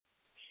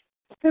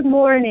Good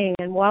morning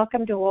and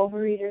welcome to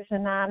Overeaters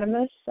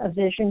Anonymous, a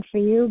Vision for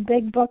You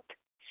Big Book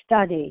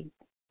Study.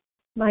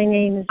 My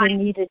name is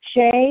Anita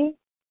J.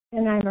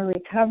 and I'm a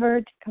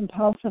recovered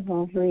compulsive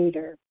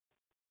overeater.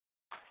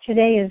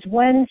 Today is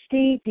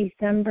Wednesday,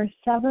 December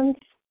 7th,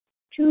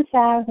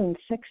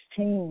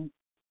 2016.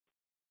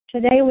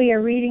 Today we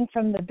are reading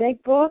from the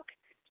Big Book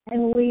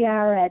and we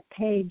are at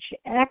page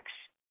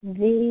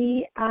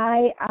XVII,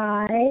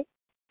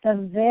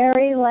 the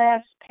very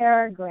last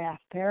paragraph,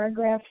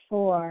 paragraph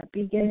 4,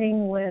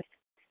 beginning with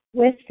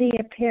the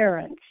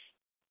appearance,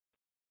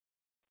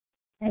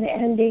 and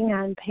ending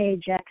on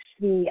page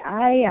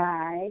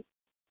XVII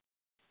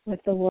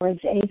with the words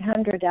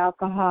 800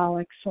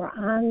 alcoholics were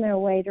on their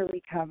way to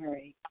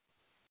recovery.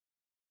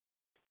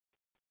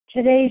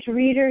 Today's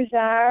readers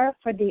are,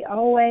 for the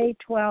OA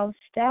 12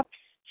 Steps,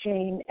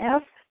 Jane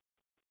F.,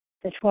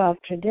 the 12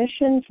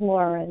 Traditions,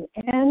 Lauren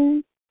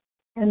N.,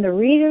 and the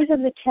readers of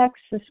the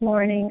text this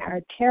morning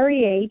are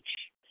Terry H.,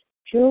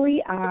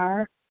 Julie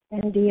R.,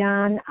 and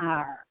Dion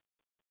R.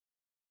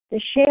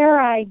 The share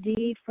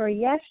ID for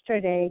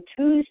yesterday,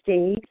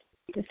 Tuesday,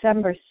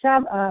 December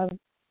 7th,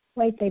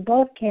 they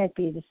both can't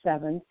be the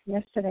 7th.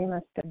 Yesterday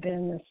must have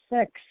been the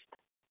 6th.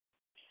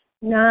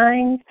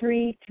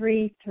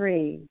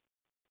 9333.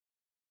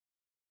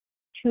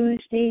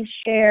 Tuesday's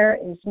share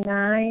is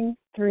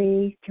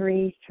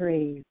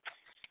 9333.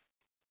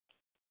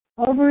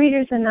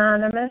 Overeaters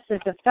Anonymous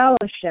is a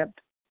fellowship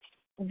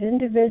of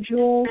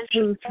individuals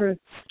who, through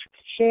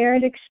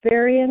shared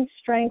experience,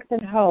 strength,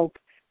 and hope,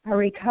 are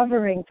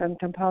recovering from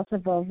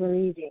compulsive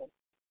overeating.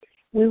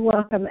 We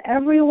welcome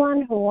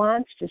everyone who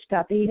wants to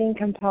stop eating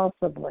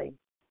compulsively.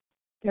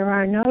 There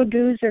are no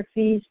dues or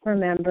fees for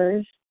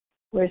members.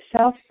 We're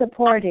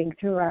self-supporting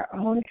through our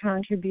own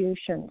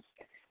contributions,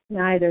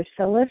 neither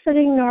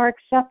soliciting nor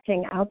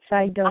accepting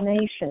outside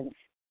donations.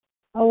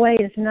 OA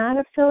is not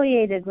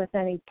affiliated with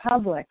any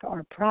public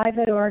or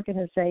private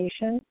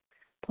organization,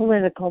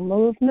 political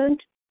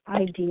movement,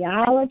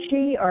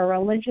 ideology, or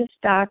religious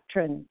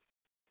doctrine.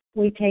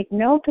 We take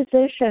no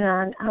position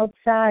on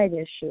outside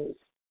issues.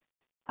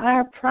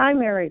 Our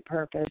primary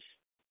purpose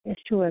is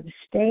to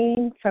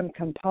abstain from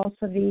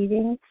compulsive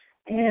eating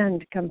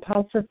and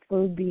compulsive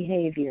food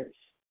behaviors,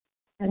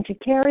 and to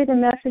carry the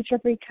message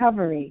of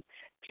recovery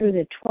through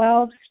the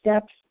 12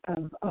 steps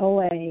of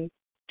OA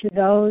to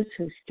those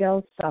who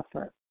still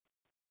suffer.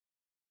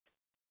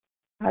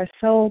 Our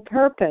sole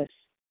purpose.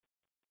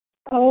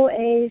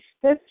 OA's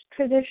fifth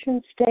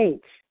tradition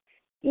states,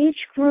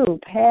 each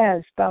group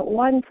has but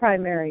one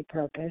primary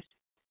purpose,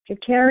 to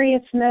carry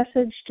its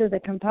message to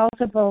the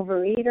compulsive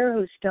overeater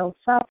who still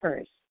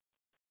suffers.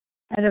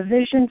 At a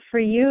Vision for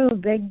You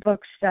Big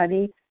Book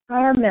Study,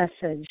 our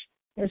message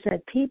is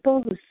that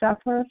people who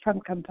suffer from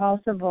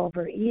compulsive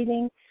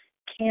overeating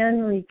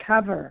can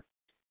recover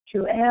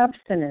through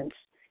abstinence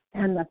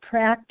and the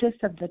practice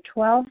of the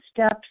 12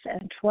 steps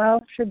and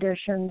 12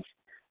 traditions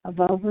of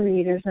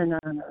Overeaters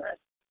Anonymous.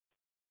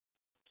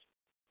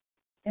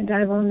 And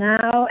I will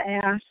now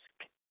ask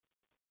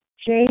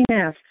Jane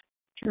F.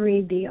 to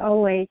read the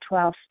OA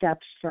 12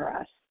 steps for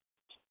us.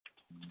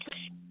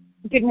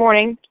 Good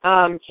morning.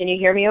 Can you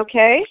hear me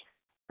okay?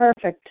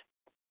 Perfect.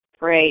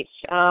 Great.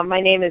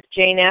 My name is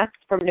Jane F.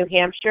 from New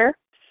Hampshire,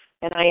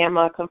 and I am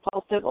a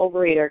compulsive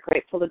overeater,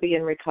 grateful to be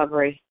in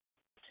recovery.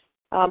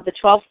 The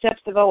 12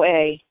 steps of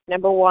OA.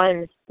 Number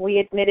 1, we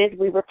admitted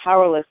we were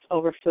powerless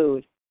over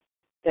food,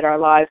 that our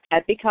lives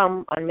had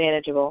become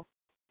unmanageable.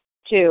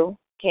 2,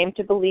 came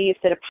to believe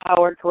that a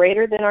power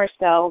greater than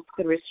ourselves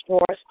could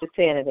restore us to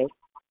sanity.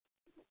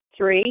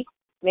 3,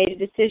 made a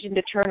decision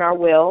to turn our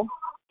will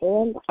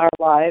and our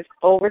lives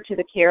over to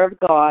the care of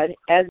God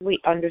as we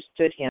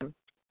understood Him.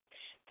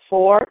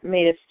 4,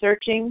 made a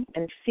searching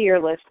and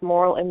fearless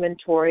moral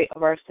inventory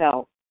of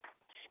ourselves.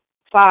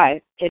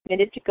 5,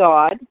 admitted to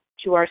God,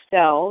 to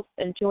ourselves,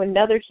 and to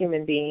another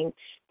human being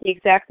the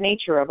exact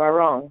nature of our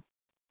wrong.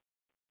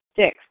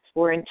 6,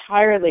 we're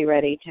entirely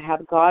ready to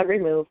have God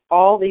remove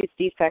all these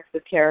defects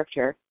of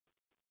character.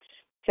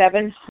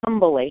 7,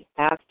 humbly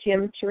asked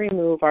Him to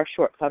remove our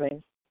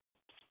shortcomings.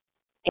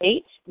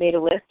 8, made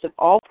a list of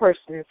all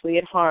persons we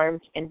had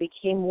harmed and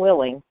became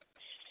willing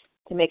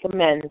to make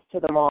amends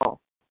to them all.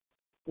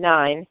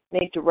 9,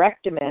 made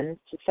direct amends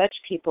to such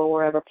people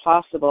wherever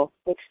possible,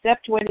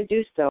 except when to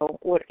do so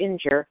would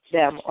injure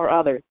them or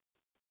others.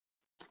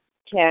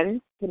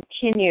 10,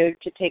 continued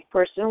to take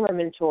personal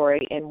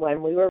inventory, and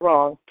when we were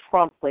wrong,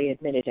 promptly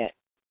admitted it.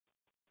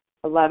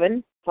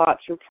 11, fought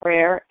through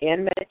prayer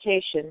and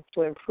meditation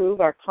to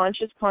improve our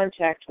conscious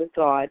contact with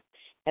God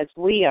as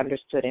we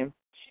understood Him,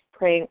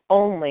 praying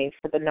only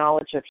for the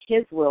knowledge of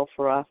His will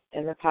for us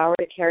and the power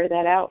to carry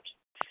that out.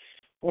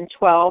 And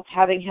 12,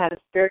 having had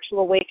a spiritual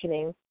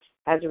awakening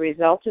as a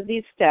result of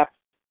these steps,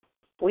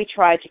 we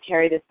tried to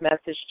carry this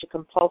message to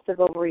compulsive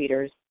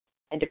overeaters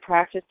and to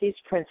practice these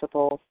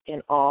principles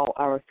in all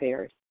our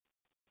affairs.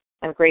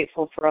 I'm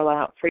grateful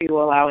for you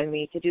allowing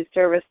me to do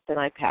service, and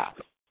I pass.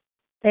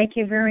 Thank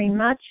you very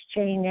much,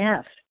 Jane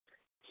F.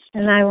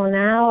 And I will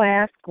now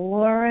ask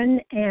Lauren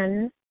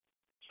N.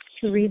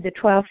 to read the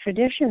 12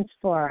 traditions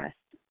for us.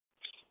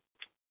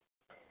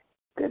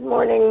 Good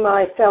morning,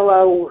 my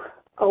fellow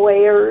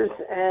OAers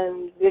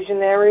and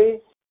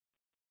visionaries.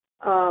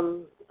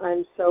 I'm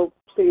so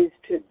pleased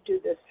to do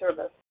this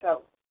service.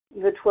 So,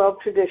 the 12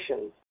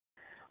 traditions.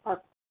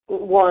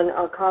 1,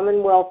 our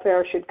common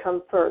welfare should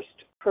come first.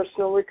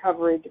 Personal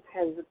recovery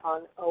depends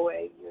upon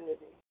OA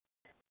unity.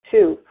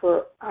 2,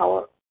 for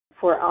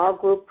our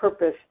group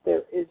purpose,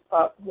 there is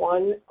but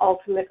one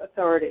ultimate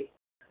authority,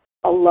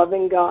 a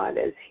loving God,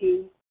 as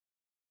He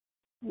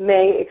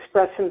may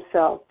express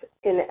Himself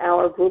in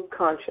our group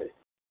conscious.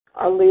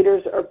 Our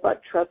leaders are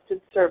but trusted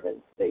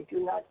servants. They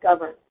do not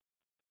govern.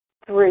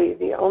 3,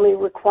 the only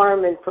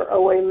requirement for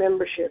OA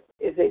membership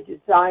is a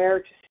desire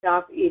to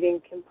stop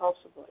eating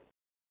compulsively.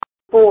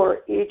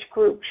 4, each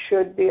group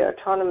should be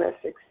autonomous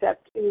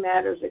except in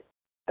matters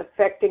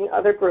affecting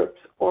other groups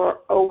or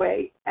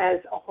OA as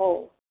a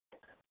whole.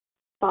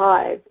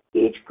 5,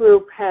 each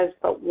group has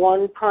but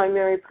one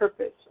primary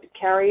purpose, to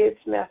carry its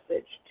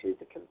message to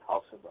the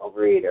compulsive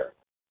overeater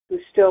who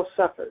still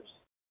suffers.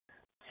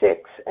 6,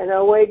 an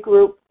OA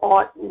group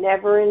ought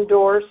never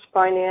endorse,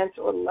 finance,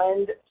 or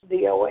lend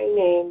the OA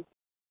name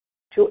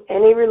to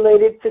any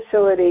related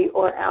facility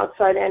or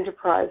outside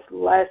enterprise,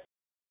 lest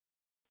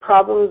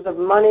problems of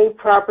money,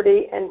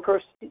 property, and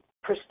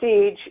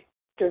prestige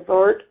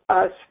divert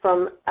us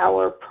from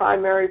our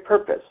primary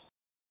purpose.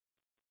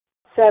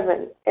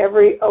 7,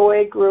 every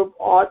OA group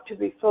ought to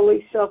be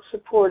fully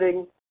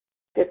self-supporting,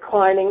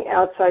 declining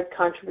outside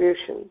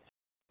contributions.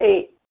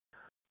 8,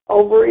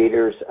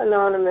 Overeaters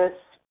Anonymous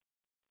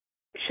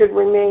should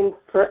remain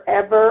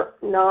forever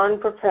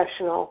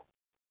non-professional,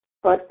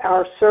 but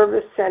our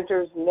service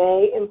centers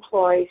may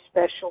employ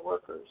special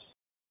workers.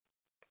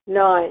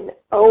 9,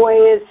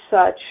 OA as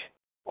such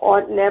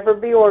ought never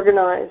be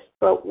organized,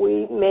 but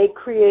we may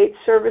create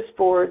service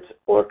boards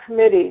or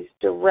committees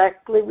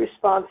directly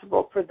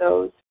responsible for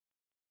those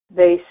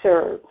they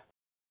serve.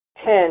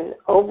 10,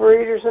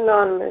 Overeaters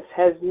Anonymous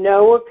has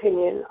no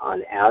opinion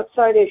on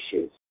outside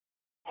issues,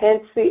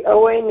 hence the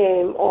OA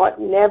name ought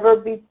never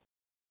be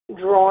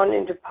drawn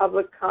into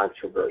public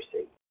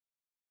controversy.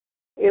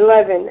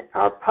 11,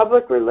 our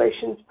public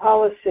relations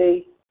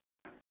policy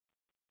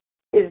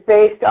is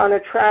based on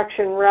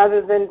attraction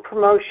rather than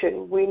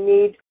promotion. We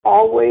need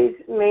always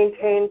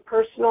maintain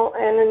personal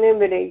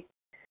anonymity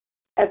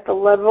at the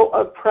level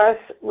of press,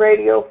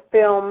 radio,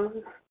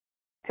 film,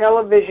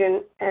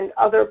 television, and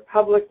other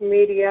public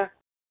media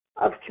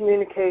of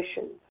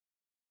communication.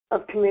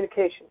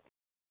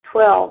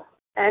 12,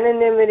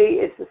 anonymity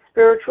is the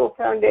spiritual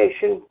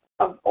foundation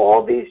of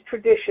all these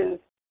traditions,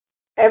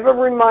 ever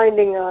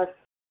reminding us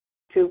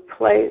to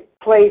place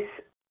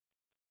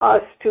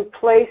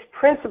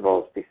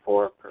principles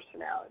before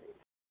personalities.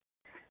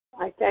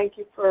 I thank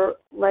you for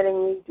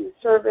letting me do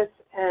service,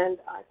 and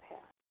I pass.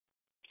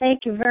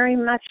 Thank you very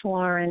much,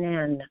 Lauren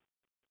N.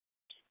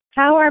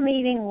 How our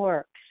meeting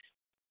works.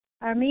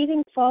 Our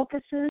meeting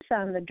focuses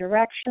on the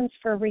directions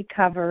for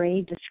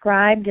recovery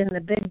described in the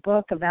Big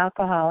Book of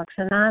Alcoholics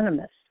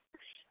Anonymous.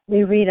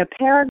 We read a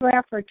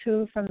paragraph or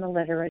two from the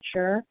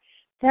literature,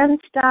 then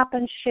stop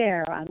and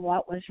share on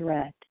what was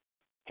read.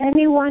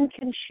 Anyone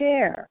can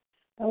share,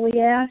 but we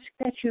ask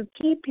that you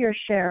keep your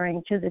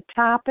sharing to the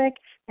topic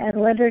and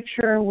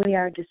literature we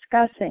are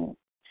discussing,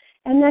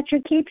 and that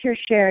you keep your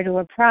share to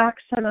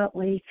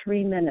approximately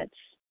 3 minutes.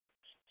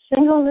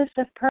 Singleness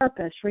of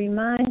purpose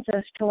reminds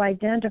us to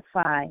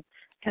identify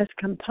as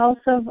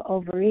compulsive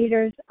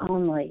overeaters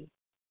only.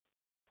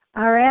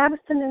 Our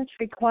abstinence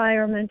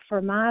requirement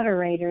for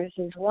moderators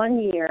is 1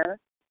 year,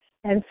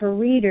 and for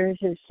readers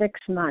is 6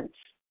 months.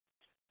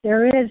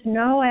 There is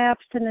no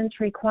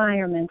abstinence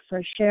requirement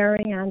for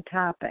sharing on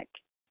topic.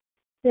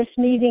 This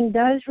meeting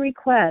does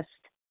request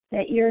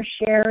that your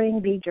sharing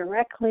be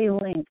directly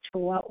linked to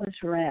what was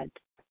read.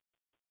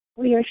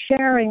 We are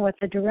sharing what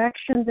the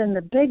directions in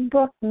the Big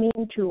Book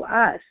mean to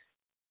us.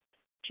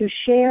 To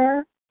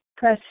share,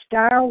 press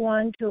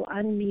 *1 to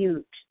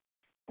unmute.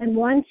 And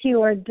once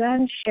you are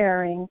done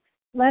sharing,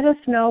 let us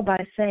know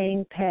by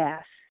saying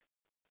pass.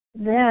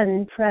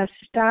 Then press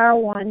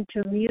 *1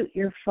 to mute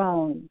your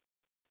phone.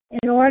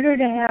 In order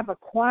to have a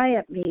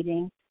quiet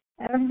meeting,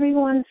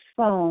 everyone's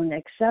phone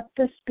except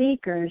the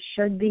speaker's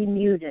should be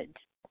muted.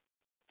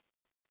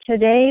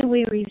 Today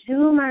we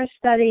resume our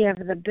study of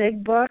the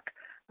Big Book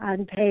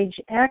on page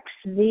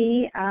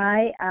XVII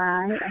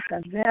at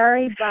the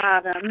very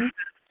bottom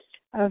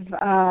of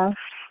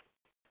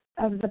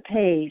the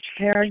page,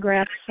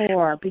 paragraph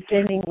 4,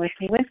 beginning with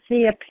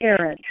the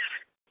appearance.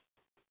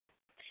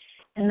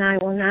 And I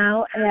will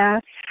now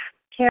ask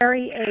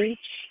Terry H.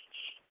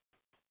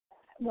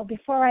 Well,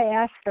 before I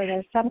ask her,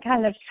 there's some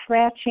kind of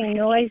scratching,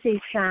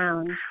 noisy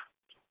sound.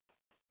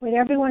 Would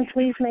everyone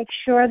please make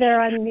sure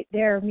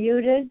they're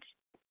muted?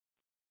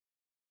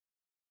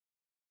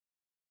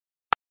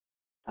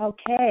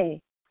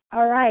 Okay.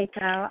 All right.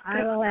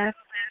 I will ask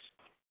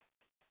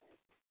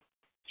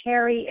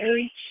Terry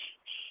H.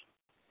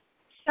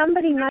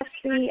 Somebody must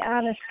be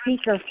on a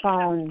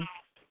speakerphone.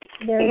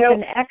 There's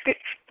an echo.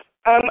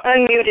 I'm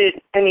unmuted,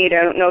 Anita.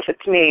 I don't know if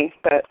it's me,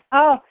 but...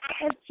 Oh,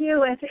 it's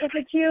you. If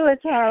it's you,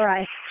 it's all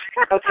right.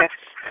 Okay.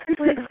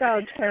 Please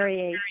go,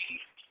 Terry H.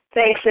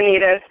 Thanks,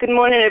 Anita. Good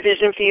morning, A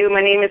Vision for You.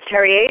 My name is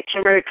Terry H.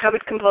 I'm a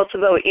recovered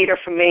compulsive overeater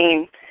from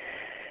Maine.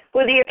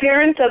 With the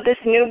appearance of this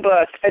new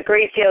book, a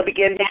great deal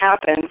began to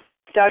happen.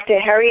 Dr.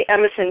 Harry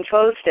Emerson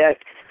Fosdick,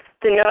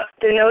 the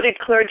noted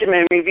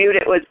clergyman, reviewed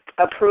it with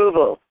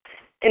approval.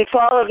 In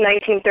fall of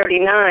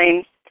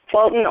 1939,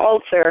 Fulton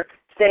Alter,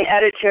 then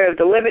editor of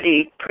The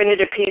Liberty,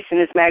 printed a piece in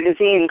his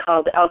magazine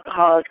called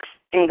Alcoholics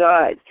and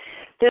God.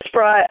 This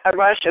brought a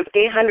rush of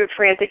 800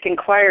 frantic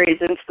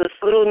inquiries into this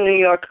little New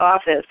York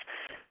office,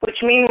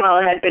 which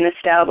meanwhile had been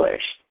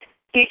established.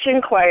 Each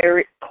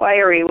inquiry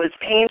was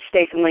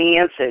painstakingly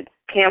answered.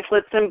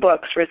 Pamphlets and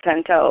books were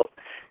sent out.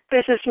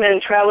 Businessmen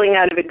traveling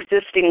out of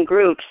existing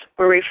groups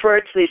were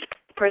referred to these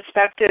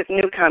prospective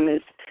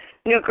newcomers.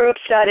 New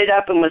groups started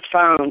up and was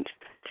found,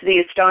 to the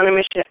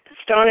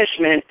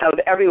astonishment of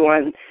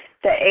everyone,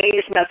 that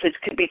A's message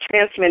could be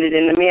transmitted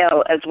in the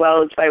mail as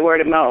well as by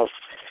word of mouth.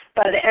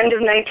 By the end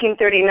of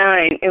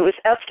 1939, it was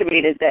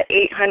estimated that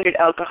 800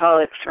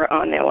 alcoholics were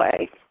on their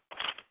way.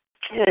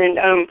 And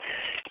I'm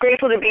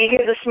grateful to be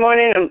here this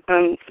morning.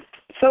 I'm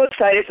so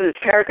excited for this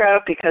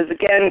paragraph because,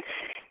 again,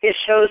 it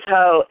shows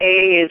how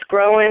AA is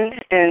growing.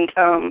 And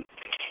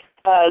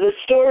the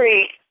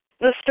story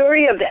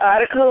of the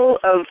article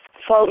of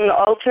Fulton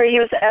Alter, he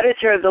was the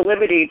editor of The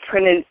Liberty,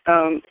 printed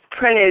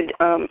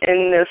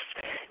in this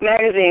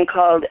magazine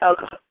called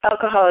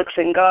Alcoholics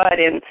and God.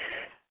 And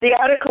the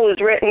article was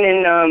written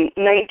in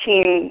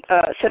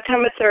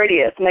September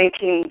 30th,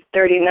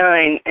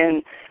 1939,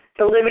 and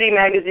The Liberty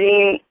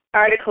magazine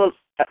article,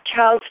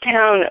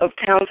 Charlestown of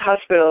Towns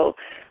Hospital,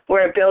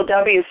 where Bill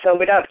W.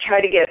 sobered up,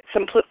 tried to get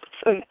some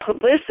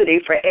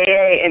publicity for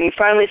AA, and he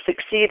finally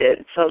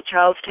succeeded. So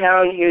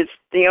Charlestown, he was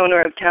the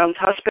owner of Towns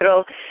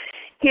Hospital.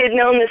 He had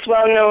known this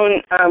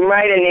well-known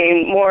writer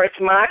named Morris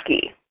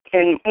Markey,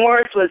 and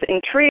Morris was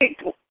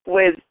intrigued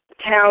with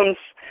Towns'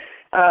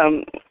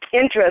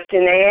 interest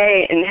in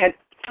AA and had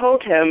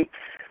told him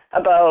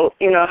about,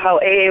 how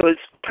AA was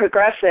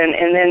progressing,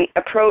 and then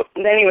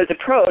he was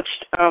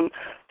approached.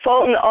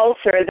 Fulton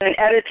Alter, then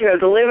editor of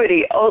The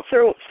Liberty,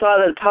 also saw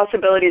the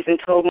possibilities and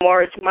told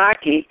Morris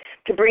Markey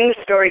to bring the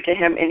story to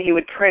him and he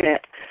would print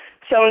it.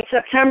 So in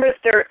September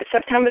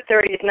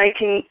 30th,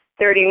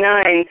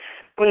 1939,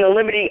 when the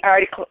Liberty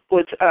article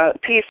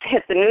piece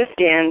hit the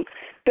newsstand,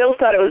 Bill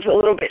thought it was a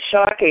little bit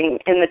shocking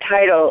in the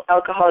title,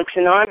 Alcoholics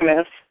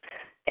Anonymous.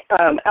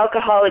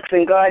 Alcoholics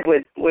and God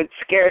would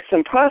scare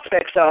some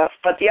prospects off,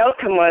 but the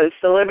outcome was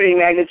the Liberty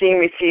magazine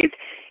received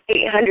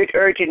 800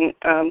 urgent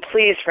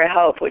pleas for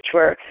help, which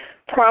were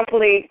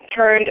promptly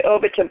turned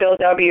over to Bill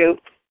W.,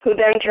 who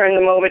then turned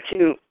them over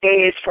to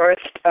AA's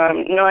first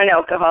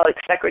non-alcoholic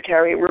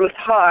secretary, Ruth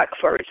Hawk,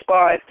 for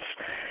response.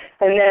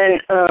 And then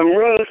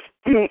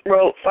Ruth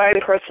wrote 5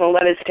 personal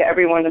letters to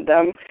every one of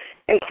them,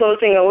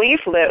 enclosing a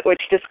leaflet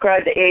which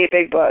described the AA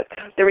Big Book.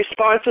 The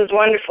response was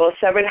wonderful.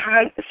 Several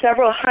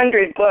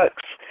hundred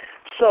books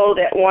sold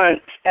at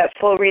once at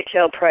full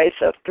retail price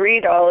of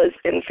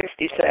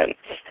 $3.50.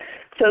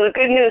 So the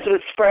good news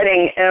was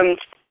spreading, and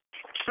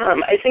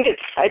I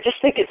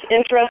just think it's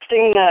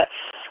interesting that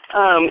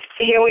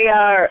here we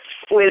are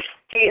with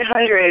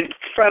 800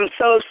 from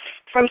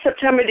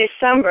September to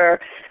December.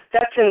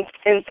 That's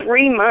in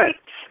 3 months.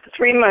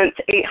 3 months,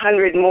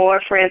 800 more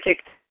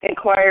frantic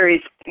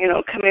inquiries,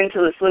 come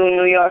into this little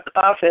New York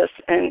office,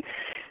 and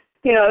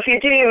if you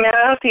do your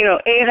math,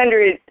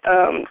 800.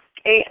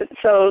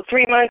 So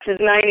 3 months is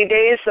 90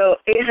 days, so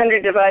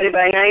 800 divided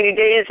by 90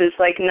 days is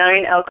like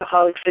 9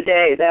 alcoholics a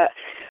day that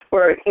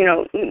were,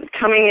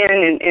 coming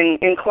in and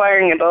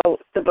inquiring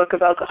about the Book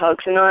of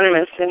Alcoholics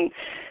Anonymous. And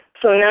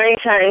so 9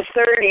 times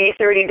 30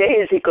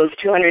 days equals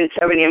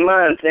 270 a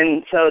month.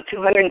 And so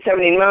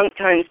 270 a month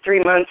times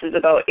 3 months is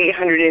about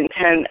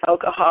 810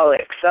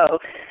 alcoholics. So,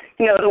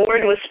 the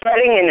word was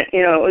spreading and,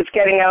 it was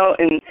getting out.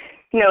 And,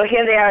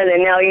 here they are,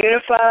 they're now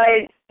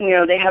unified.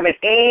 They have an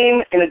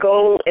aim and a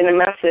goal and a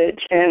message.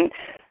 And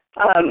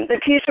the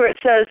piece where it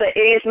says that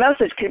A's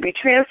message could be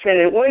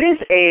transmitted, what is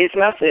A's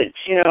message?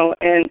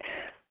 And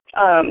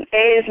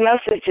A's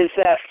message is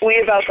that we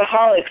as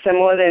alcoholics are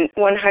more than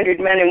 100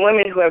 men and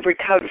women who have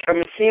recovered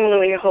from a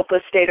seemingly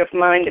hopeless state of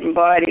mind and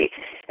body.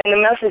 And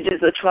the message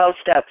is the 12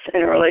 steps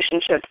in a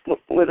relationship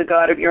with the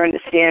God of your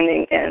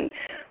understanding. And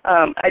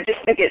I just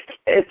think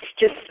it's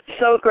just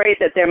so great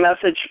that their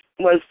message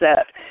was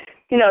that,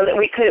 that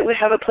we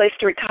have a place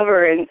to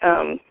recover and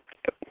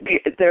the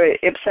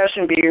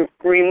obsession be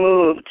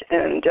removed.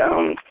 And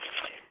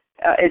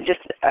I just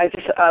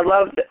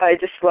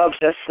love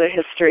the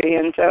history,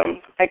 and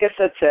I guess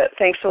that's it.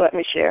 Thanks for letting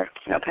me share.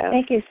 I'll pass.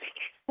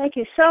 Thank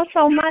you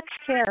so much,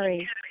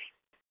 Terry.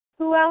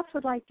 Who else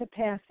would like to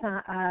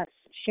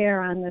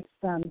share on this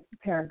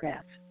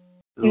paragraph?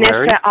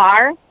 Larry? Nissa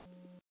R.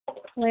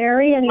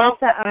 Larry and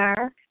Nissa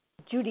R.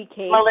 Judy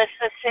K.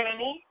 Melissa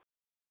C.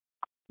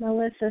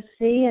 Melissa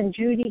C. and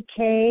Judy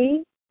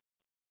K.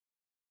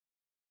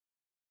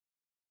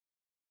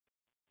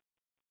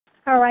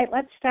 All right,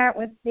 let's start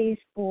with these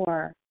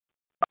 4.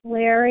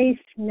 Larry,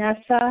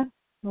 Nessa,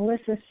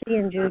 Melissa C.,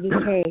 and Judy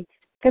K.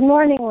 Good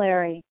morning,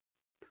 Larry.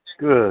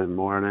 Good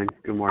morning.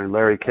 Good morning.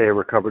 Larry K.,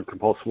 recovered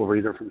compulsive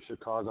reader from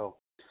Chicago.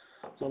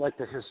 So I like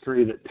the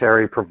history that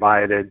Terry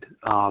provided.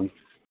 I'll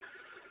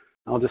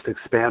just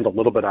expand a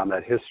little bit on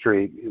that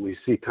history. We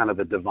see kind of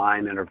the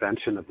divine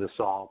intervention of this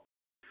all.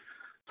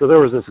 So there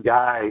was this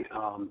guy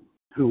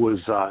who was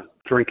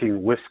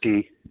drinking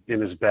whiskey in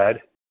his bed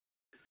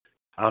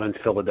out in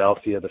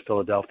Philadelphia, the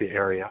Philadelphia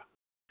area.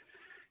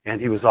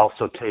 And he was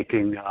also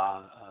taking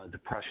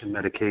depression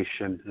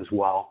medication as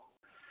well.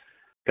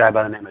 A guy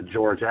by the name of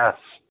George S.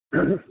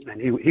 And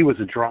he was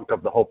a drunk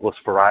of the hopeless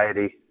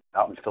variety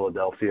out in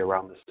Philadelphia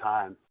around this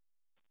time.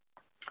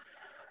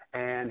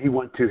 And he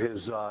went to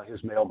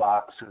his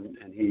mailbox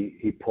and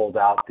he pulled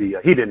out he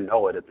didn't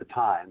know it at the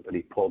time, but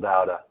he pulled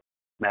out a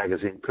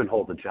magazine, couldn't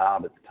hold a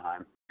job at the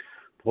time,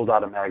 pulled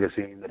out a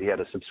magazine that he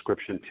had a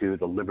subscription to,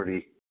 the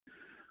Liberty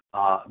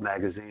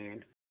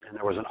magazine. And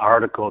there was an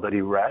article that he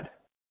read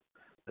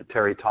that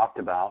Terry talked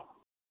about.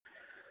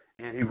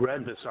 And he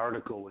read this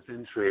article with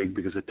intrigue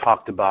because it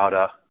talked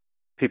about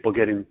people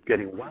getting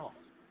well.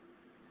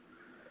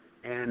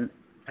 And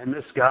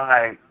this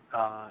guy,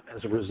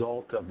 as a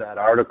result of that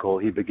article,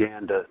 he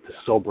began to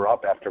sober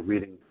up after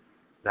reading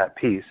that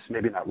piece,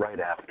 maybe not right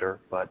after,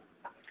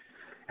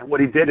 and what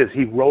he did is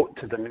he wrote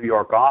to the New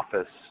York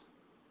office,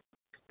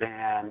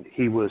 and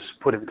he was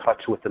put in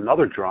touch with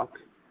another drunk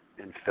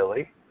in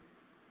Philly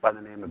by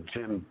the name of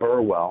Jim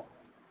Burwell.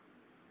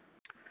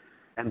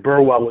 And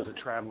Burwell was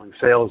a traveling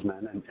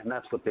salesman, and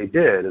that's what they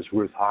did, is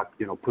Ruth Hawk,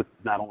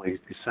 not only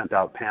sent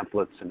out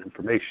pamphlets and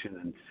information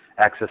and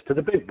access to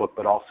the big book,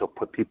 but also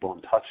put people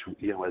in touch,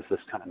 as this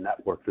kind of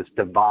network, this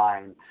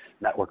divine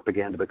network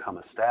began to become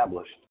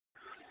established.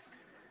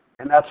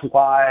 And that's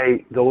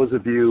why those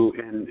of you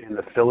in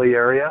the Philly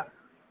area,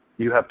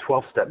 you have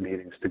 12-step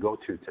meetings to go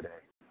to today.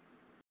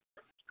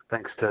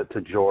 Thanks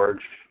to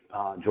George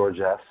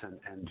S.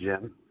 and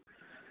Jim.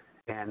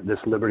 And this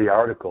Liberty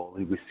article,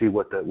 we see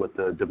what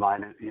the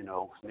divine,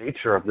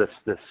 nature of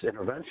this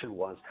intervention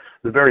was.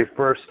 The very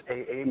first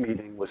AA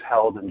meeting was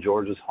held in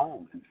George's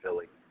home in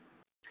Philly.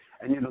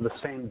 And, the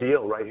same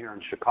deal right here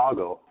in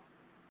Chicago,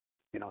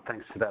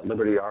 thanks to that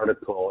Liberty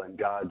article and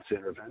God's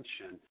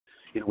intervention,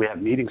 we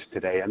have meetings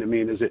today. And I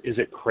mean, is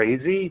it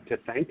crazy to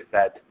think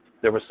that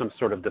there was some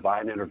sort of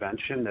divine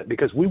intervention?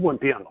 Because we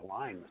wouldn't be on the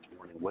line this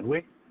morning, would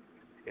we?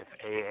 If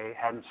AA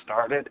hadn't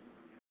started,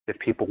 if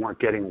people weren't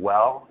getting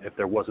well, if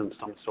there wasn't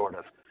some sort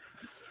of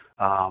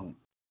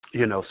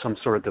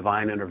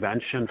divine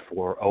intervention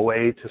for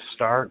OA to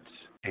start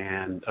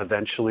and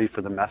eventually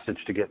for the message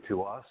to get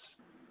to us,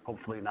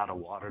 hopefully not a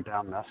watered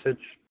down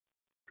message.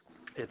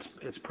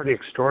 It's pretty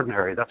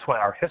extraordinary. That's why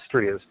our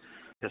history is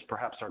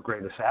perhaps our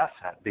greatest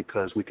asset,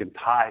 because we can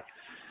tie,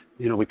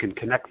 we can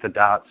connect the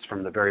dots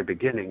from the very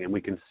beginning, and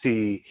we can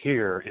see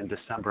here in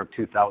December of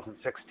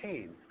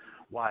 2016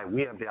 why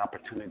we have the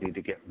opportunity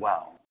to get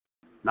well.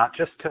 Not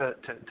just to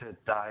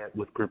diet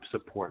with group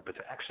support, but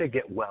to actually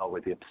get well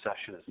where the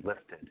obsession is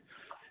lifted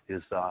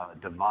is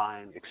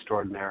divine,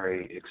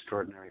 extraordinary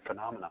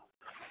phenomena.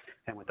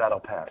 And with that,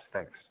 I'll pass.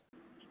 Thanks.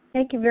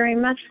 Thank you very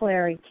much,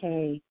 Larry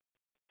K.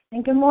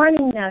 And good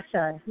morning,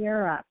 Nessa.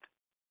 You're up.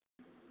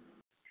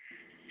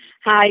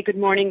 Hi, good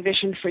morning,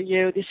 Vision for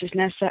You. This is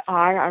Nessa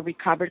R., a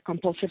recovered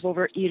compulsive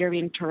overeater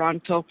in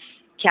Toronto,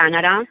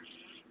 Canada.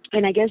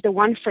 And I guess the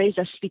one phrase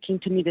that's speaking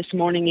to me this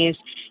morning is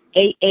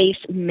AA's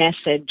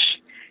message.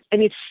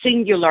 And it's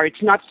singular,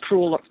 it's not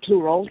plural,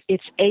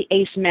 it's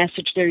AA's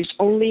message. There is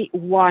only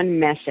one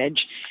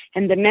message.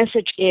 And the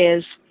message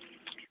is,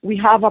 we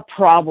have a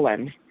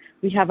problem.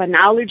 We have an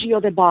allergy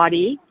of the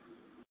body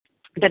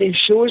that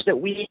ensures that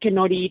we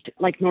cannot eat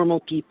like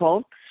normal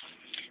people.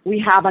 We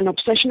have an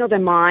obsession of the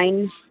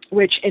mind,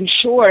 which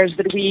ensures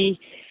that we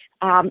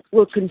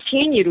will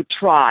continue to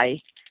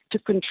try to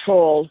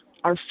control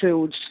our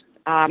foods,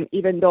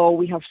 even though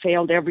we have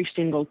failed every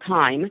single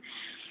time.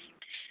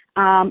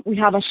 We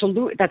have a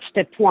solution. That's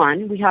step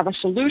one. We have a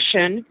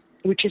solution,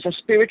 which is a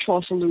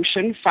spiritual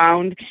solution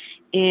found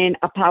in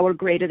a power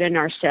greater than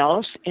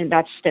ourselves, and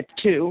that's step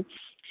two.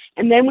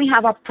 And then we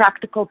have a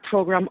practical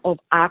program of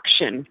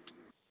action,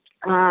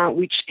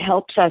 which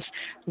helps us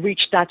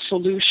reach that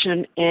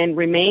solution and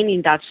remain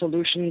in that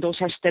solution. Those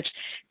are steps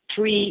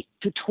 3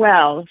 to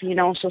 12.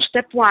 So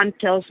step one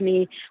tells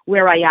me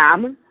where I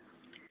am.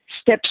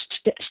 Step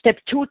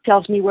 2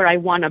 tells me where I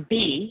want to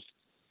be.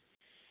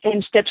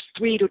 And steps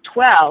 3 to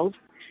 12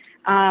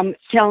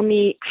 tell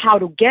me how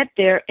to get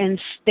there and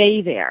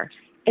stay there.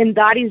 And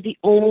that is the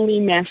only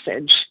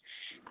message.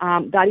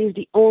 That is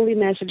the only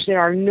message. There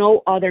are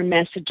no other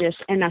messages.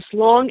 And as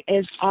long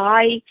as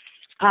I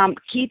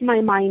keep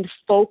my mind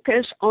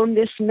focused on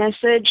this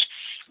message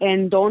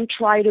and don't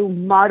try to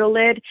model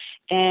it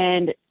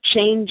and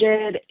change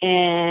it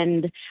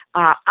and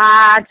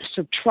add,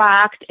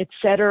 subtract,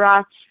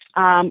 etc.,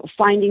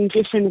 finding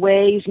different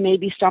ways,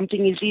 maybe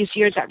something is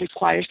easier that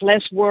requires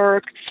less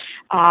work,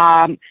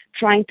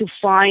 trying to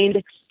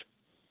find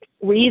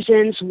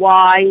reasons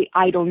why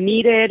I don't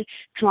need it,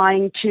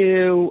 trying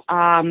to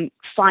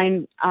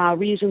find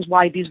reasons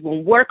why this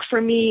won't work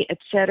for me,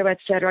 etc.,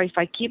 etc. If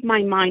I keep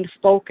my mind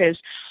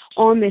focused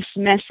on this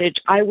message,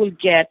 I will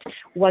get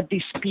what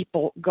these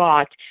people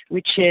got,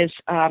 which is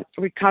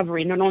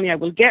recovery. Not only I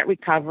will get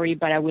recovery,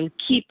 but I will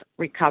keep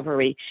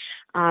recovery.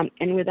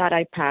 And with that,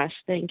 I pass.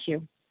 Thank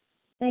you.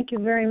 Thank you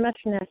very much,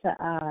 Nessa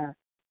R.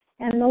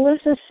 And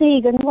Melissa C.,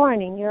 good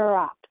morning. You're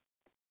up.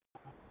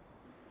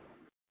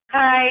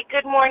 Hi,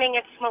 good morning.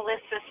 It's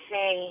Melissa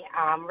C.,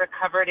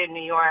 recovered in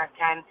New York.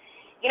 And,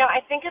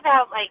 I think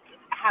about,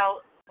 how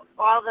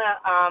all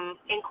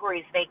the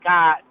inquiries they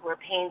got were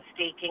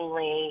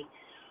painstakingly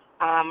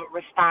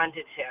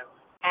responded to.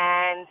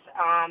 And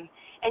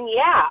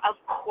yeah, of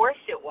course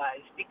it was,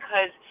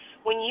 because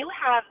when you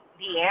have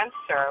the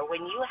answer,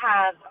 when you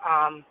have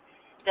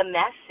the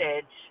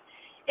message,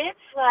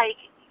 it's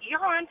like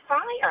you're on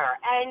fire,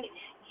 and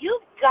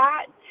you've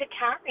got to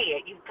carry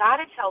it. You've got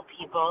to tell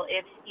people.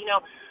 It's,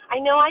 I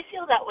know I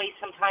feel that way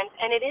sometimes,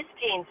 and it is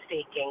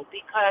painstaking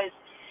because,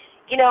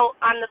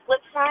 on the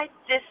flip side,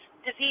 this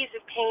disease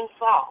is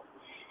painful.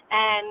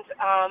 And,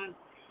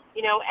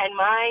 and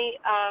my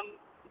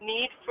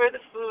need for the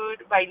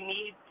food, my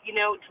need,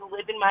 to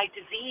live in my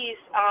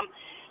disease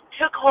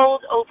took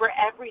hold over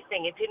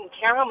everything. It didn't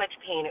care how much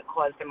pain it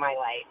caused in my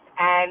life.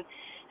 And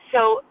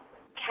so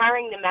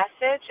carrying the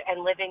message and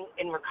living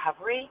in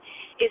recovery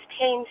is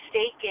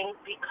painstaking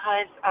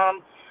because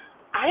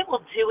I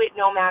will do it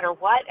no matter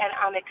what, and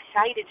I'm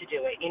excited to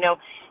do it,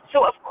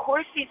 So, of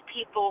course, these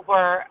people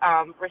were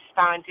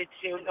responded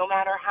to no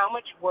matter how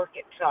much work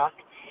it took.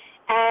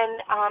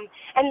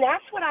 And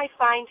that's what I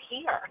find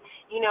here,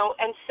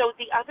 And so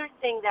the other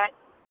thing that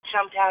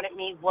jumped out at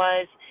me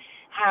was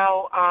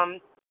how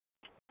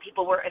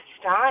people were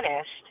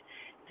astonished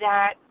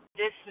that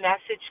this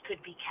message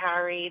could be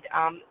carried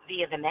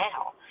via the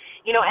mail,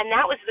 and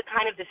that was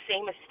the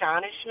same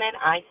astonishment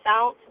I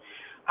felt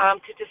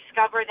to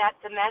discover that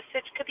the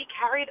message could be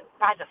carried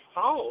by the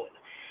phone.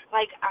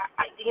 Like,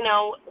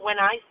 when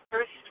I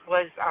first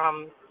was,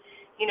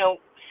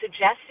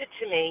 suggested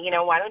to me,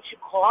 why don't you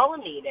call a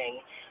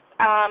meeting?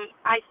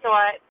 I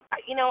thought,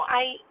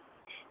 I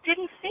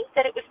didn't think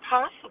that it was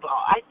possible.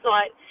 I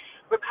thought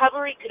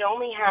recovery could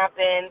only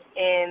happen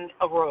in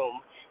a room,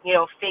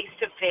 face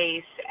to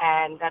face,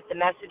 and that the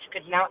message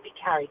could not be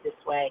carried this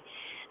way.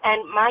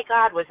 And my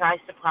God, was I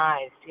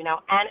surprised, and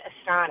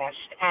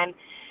astonished. And,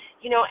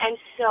 and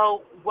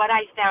so what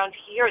I found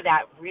here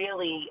that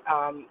really,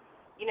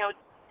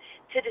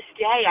 to this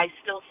day I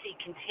still see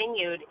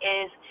continued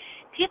is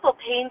people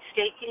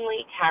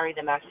painstakingly carry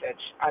the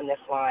message on this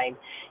line.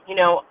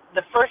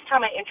 The first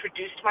time I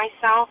introduced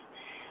myself,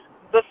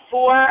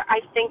 before I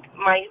think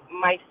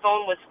my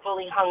phone was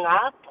fully hung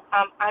up,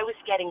 I was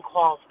getting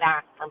calls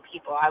back from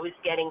people. I was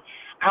getting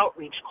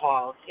outreach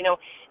calls.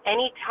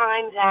 Any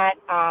time that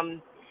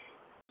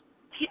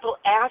people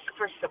ask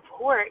for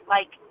support,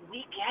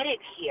 we get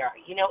it here.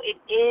 It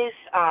is,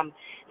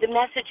 the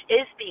message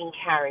is being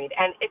carried,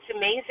 and it's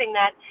amazing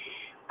that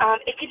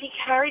it can be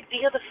carried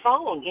via the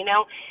phone.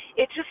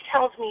 It just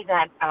tells me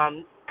that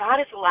God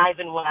is alive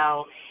and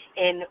well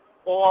in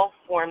all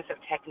forms of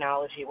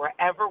technology.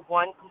 Wherever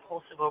one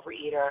compulsive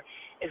overeater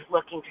is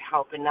looking to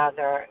help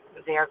another,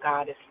 there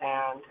God is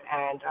found.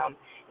 And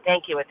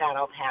thank you. With that,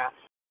 I'll pass.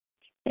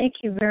 Thank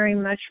you very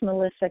much,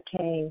 Melissa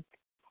K.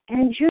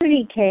 And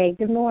Judy K.,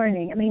 good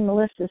morning.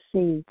 Melissa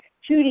C.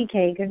 Judy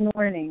K., good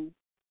morning.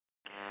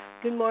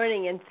 Good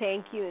morning, and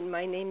thank you. And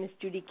my name is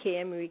Judy K.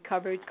 I'm a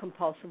recovered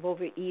compulsive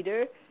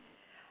overeater.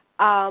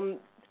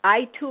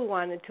 I, too,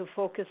 wanted to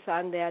focus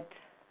on that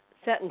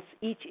sentence.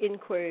 Each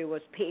inquiry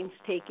was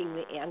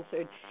painstakingly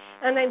answered.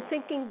 And I'm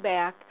thinking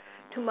back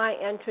to my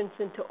entrance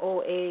into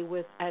OA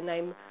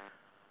and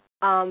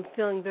I'm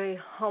feeling very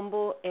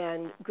humble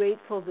and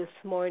grateful this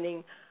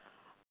morning.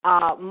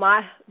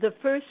 The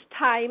first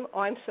time,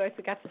 I'm sorry, I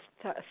forgot to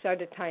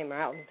start a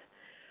timer.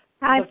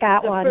 I've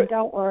got one,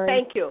 don't worry.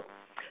 Thank you.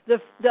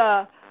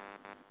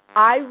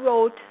 I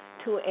wrote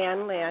to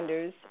Ann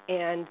Landers,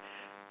 and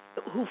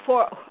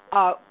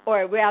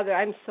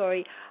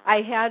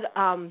I had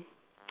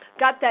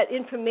got that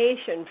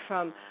information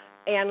from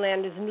Ann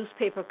Landers,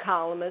 newspaper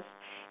columnist,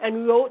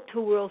 and wrote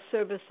to World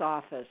Service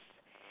Office.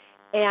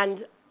 And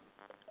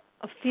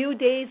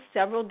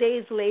several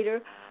days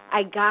later,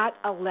 I got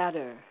a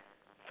letter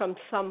from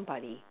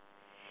somebody.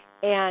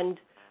 And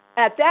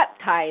at that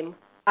time,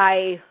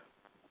 I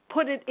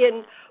put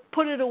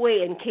it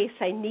away in case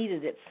I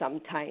needed it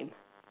sometime.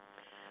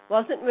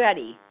 Wasn't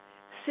ready.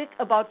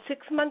 About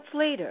 6 months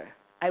later,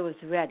 I was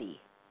ready.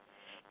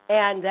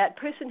 And that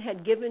person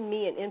had given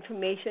me an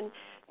information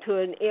to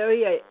an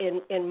area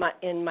in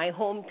my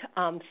home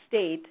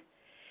state,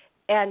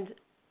 and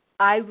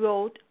I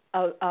wrote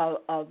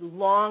a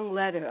long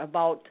letter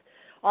about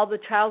all the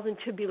trials and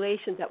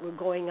tribulations that were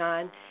going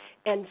on,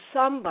 and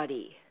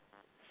somebody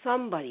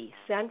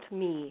sent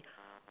me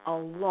a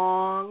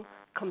long,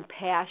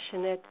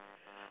 compassionate,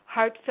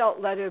 heartfelt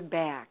letter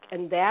back,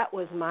 and that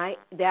was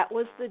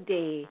the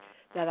day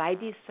that I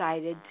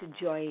decided to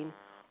join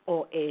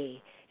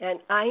OA. And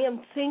I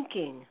am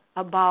thinking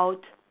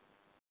about,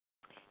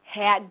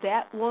 had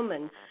that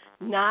woman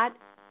not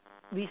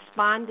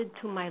responded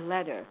to my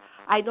letter,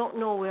 I don't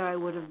know where I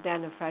would have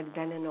been if I'd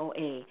been in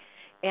OA.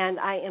 And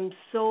I am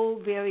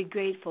so very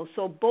grateful.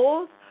 So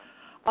both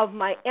of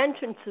my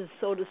entrances,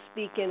 so to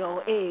speak, in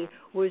OA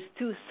was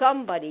to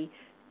somebody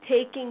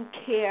taking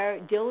care,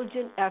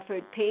 diligent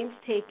effort,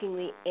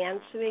 painstakingly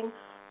answering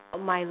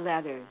my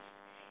letters.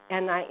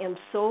 And I am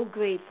so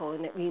grateful,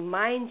 and it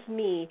reminds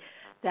me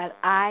that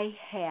I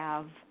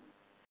have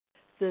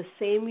the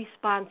same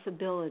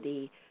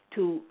responsibility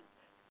to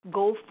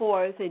go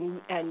forth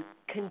and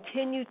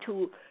continue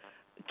to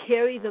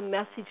carry the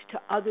message to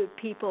other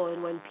people,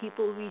 and when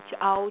people reach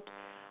out,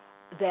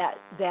 that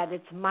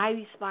it's my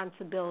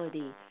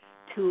responsibility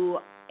to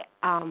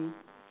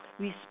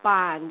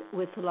respond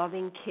with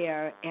loving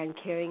care and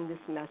carrying this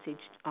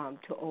message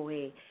to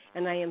OA.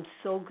 And I am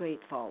so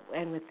grateful.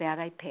 And with that,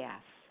 I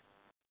pass.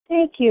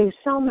 Thank you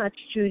so much,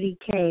 Judy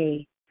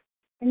K.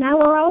 And now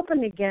we're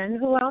open again.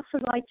 Who else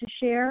would like to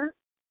share?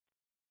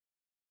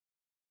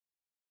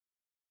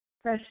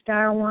 Press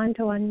star 1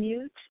 to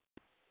unmute.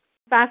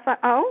 Vasa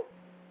O.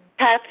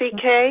 Kathy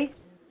K.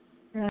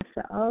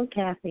 Vasa O.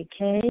 Kathy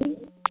K.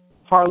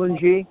 Harlan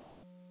G.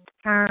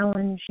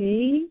 Carolyn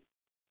G.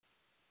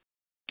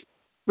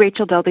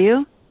 Rachel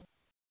W.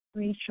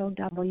 Rachel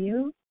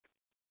W.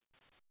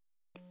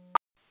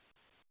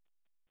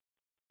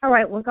 All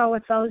right, we'll go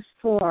with those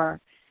 4.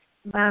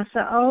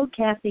 Vasa O,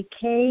 Kathy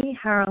K,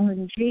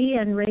 Harlan G,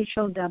 and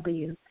Rachel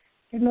W.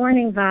 Good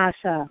morning,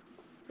 Vasa.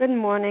 Good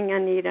morning,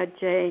 Anita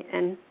J.,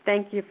 and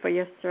thank you for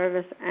your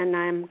service. And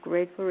I'm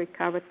grateful,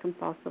 recovered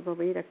compulsive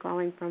overeater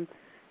calling from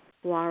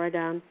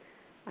Florida.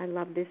 I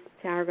love this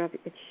paragraph.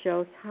 It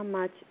shows how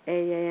much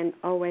AA and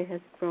OA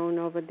has grown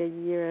over the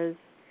years.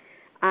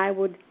 I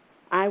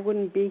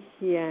wouldn't be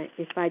here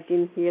if I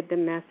didn't hear the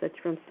message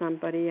from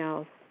somebody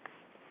else.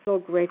 So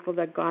grateful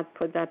that God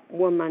put that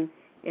woman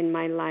in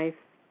my life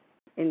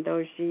in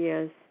those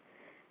years,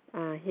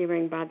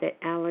 hearing about the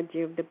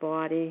allergy of the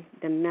body,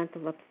 the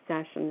mental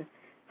obsession,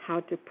 how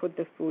to put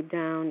the food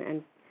down,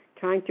 and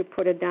trying to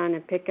put it down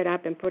and pick it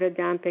up and put it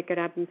down, pick it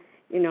up, and,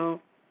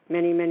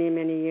 many, many,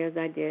 many years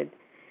I did.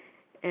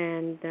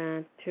 And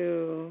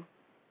to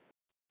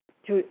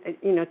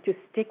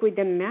stick with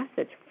the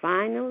message,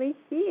 finally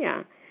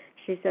here.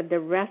 She said the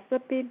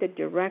recipe, the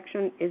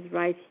direction is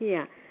right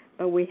here,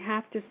 but we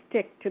have to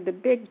stick to the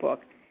big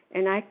book.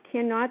 And I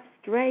cannot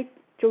stray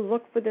to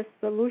look for the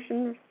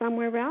solution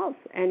somewhere else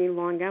any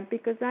longer,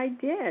 because I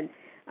did.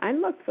 I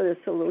looked for the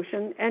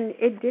solution, and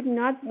it did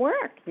not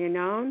work,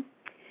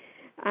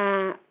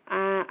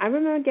 I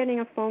remember getting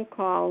a phone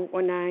call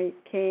when I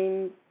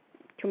came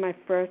to my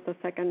first or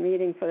second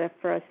meeting for the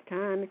first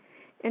time,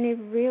 and it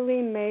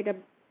really made a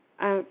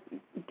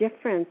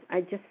difference.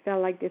 I just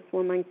felt like this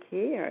woman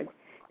cared,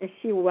 and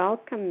she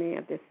welcomed me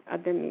at this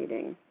other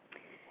meeting.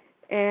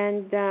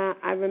 And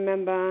I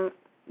remember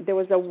there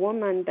was a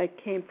woman that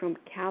came from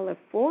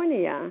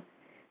California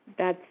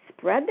that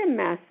spread the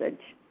message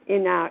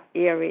in our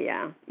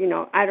area.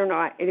 I don't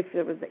know if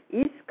it was the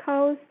East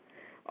Coast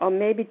or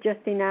maybe just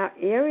in our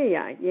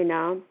area,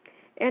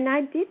 And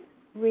I did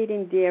read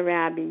in Dear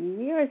Abby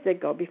years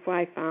ago, before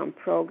I found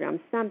programs,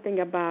 something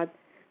about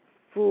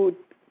food.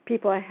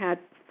 People had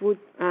food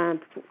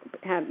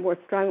were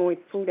struggling with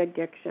food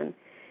addiction,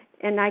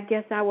 and I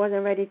guess I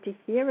wasn't ready to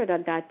hear it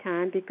at that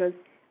time because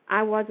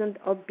I wasn't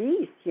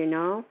obese,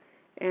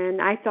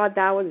 And I thought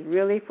that was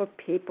really for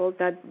people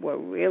that were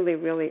really,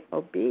 really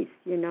obese,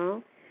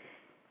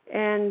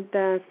 And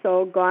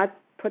so God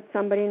put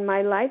somebody in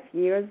my life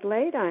years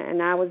later,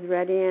 and I was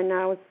ready, and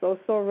I was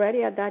so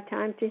ready at that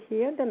time to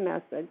hear the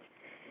message.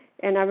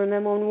 And I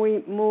remember when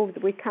we moved,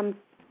 we come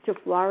to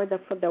Florida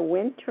for the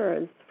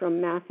winters from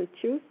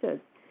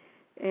Massachusetts.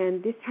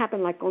 And this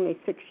happened like only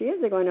 6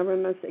 years ago, and I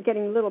remember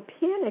getting a little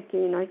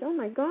panicky, and I said, oh,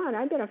 my God,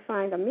 I better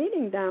find a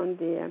meeting down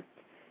there.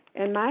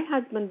 And my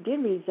husband did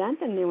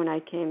resent me when I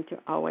came to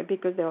OA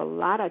because there were a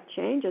lot of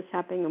changes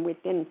happening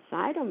within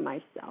inside of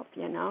myself,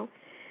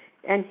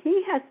 And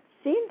he has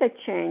seen the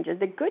changes,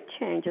 the good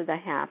changes that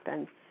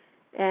happened.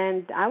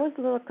 And I was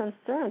a little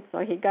concerned, so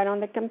he got on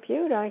the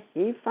computer.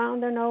 He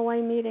found an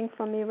OA meeting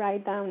for me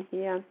right down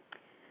here,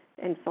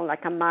 and so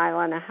like 1.5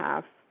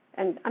 miles.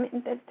 And, I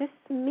mean, these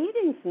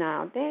meetings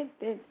now,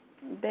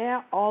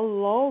 they're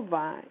all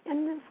over.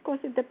 And, of course,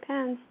 it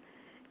depends,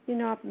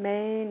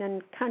 Maine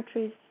and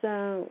countries,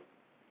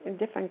 in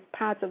different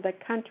parts of the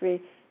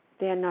country,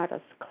 they're not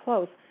as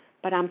close.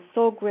 But I'm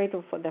so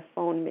grateful for the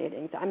phone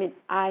meetings. I mean,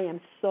 I am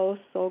so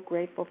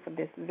grateful for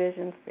this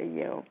vision for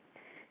you.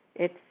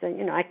 It's,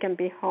 I can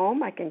be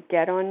home, I can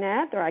get on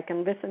that, or I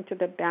can listen to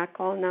the back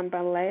call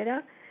number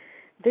later.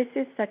 This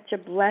is such a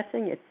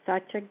blessing. It's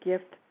such a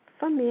gift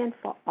for me and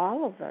for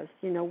all of us.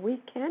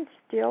 We can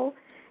still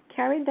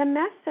carry the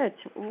message.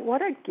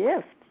 What a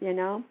gift,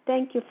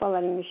 Thank you for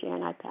letting me share,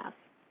 and I pass.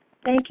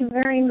 Thank you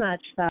very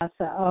much,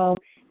 Vasa. Oh,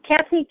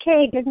 Kathy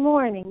K., good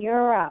morning.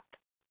 You're up.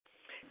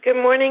 Good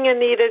morning,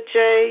 Anita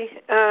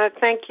J.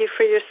 Thank you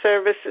for your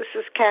service. This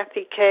is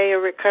Kathy K., a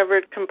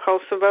recovered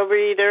compulsive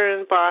overeater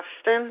in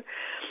Boston.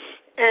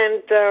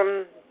 And,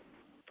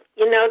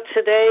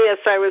 today as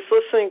I was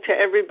listening to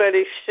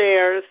everybody's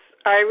shares,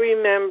 I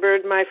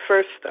remembered my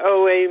first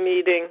OA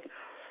meeting,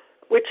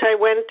 which I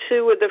went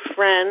to with a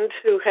friend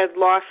who had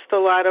lost a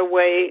lot of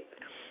weight,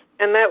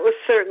 and that was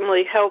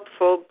certainly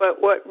helpful,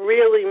 but what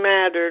really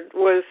mattered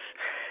was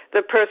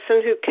the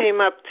person who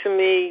came up to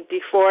me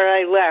before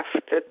I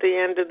left at the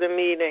end of the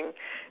meeting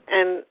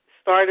and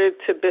started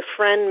to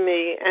befriend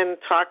me and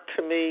talk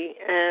to me.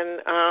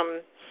 And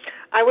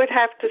I would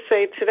have to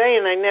say today,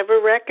 and I never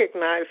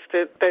recognized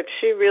it, that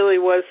she really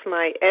was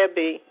my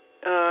Ebby.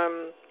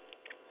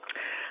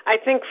 I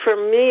think for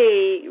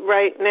me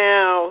right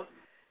now,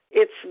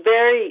 it's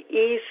very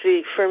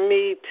easy for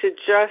me to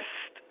just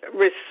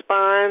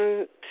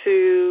respond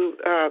to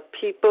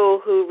people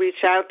who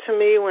reach out to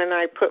me when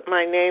I put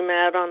my name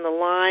out on the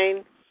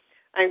line.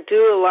 I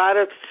do a lot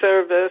of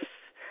service,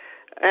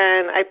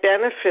 and I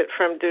benefit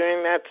from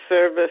doing that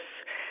service,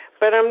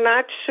 but I'm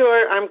not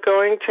sure I'm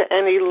going to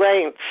any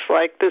lengths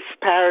like this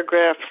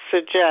paragraph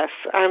suggests.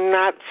 I'm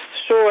not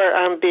sure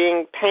I'm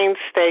being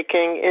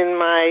painstaking in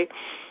my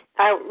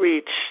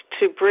outreach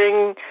to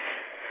bring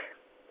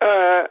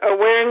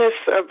awareness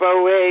of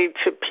OA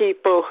to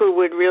people who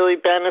would really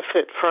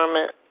benefit from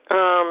it.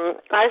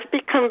 I've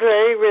become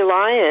very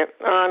reliant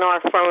on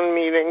our phone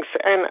meetings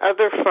and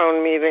other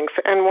phone meetings,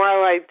 and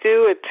while I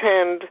do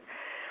attend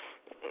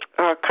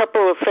a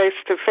couple of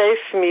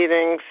face-to-face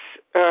meetings,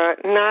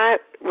 not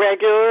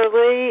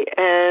regularly,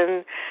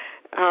 and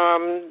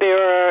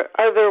there are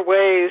other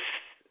ways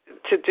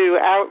to do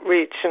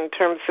outreach in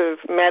terms of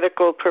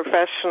medical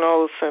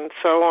professionals and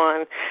so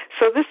on.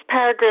 So this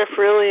paragraph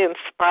really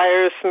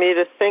inspires me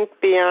to think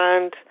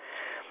beyond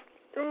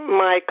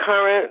my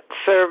current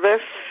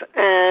service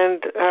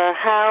and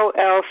how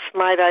else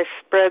might I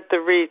spread the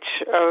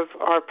reach of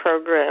our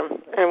program.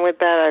 And with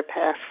that, I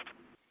pass.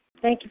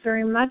 Thank you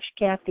very much,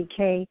 Kathy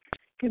K.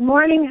 Good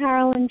morning,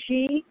 Harlan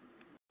G.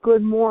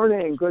 Good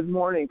morning. Good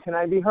morning. Can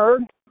I be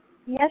heard?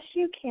 Yes,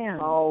 you can.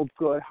 Oh,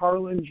 good.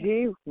 Harlan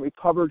G.,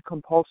 recovered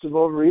compulsive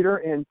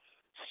overeater in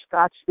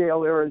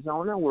Scottsdale,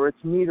 Arizona, where it's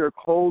neither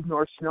cold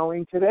nor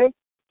snowing today,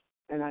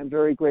 and I'm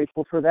very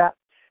grateful for that.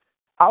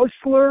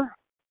 Ausler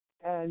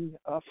and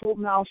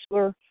Fulton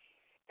Ausler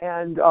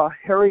and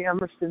Harry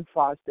Emerson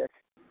Fosdick.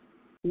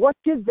 What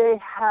did they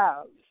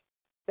have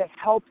that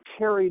helped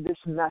carry this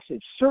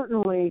message?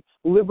 Certainly,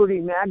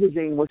 Liberty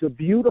Magazine was a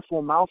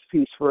beautiful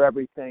mouthpiece for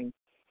everything,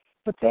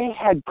 but they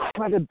had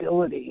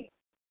credibility.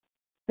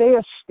 They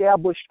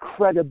established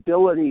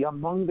credibility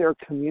among their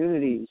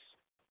communities.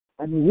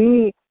 And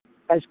we,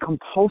 as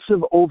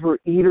compulsive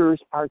overeaters,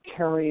 are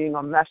carrying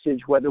a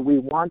message, whether we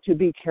want to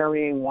be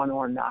carrying one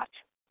or not.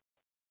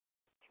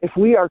 If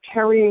we are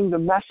carrying the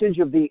message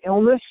of the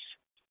illness,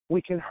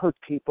 we can hurt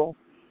people.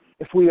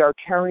 If we are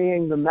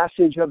carrying the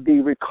message of the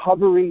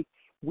recovery,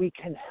 we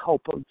can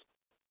help them.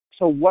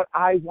 So what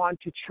I want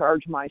to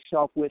charge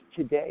myself with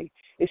today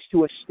is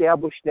to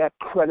establish that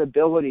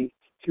credibility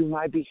through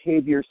my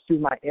behaviors, through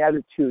my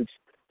attitudes,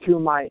 through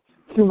my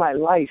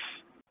life.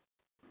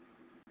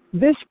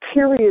 This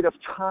period of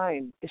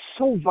time is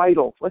so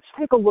vital. Let's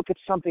take a look at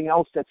something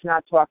else that's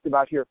not talked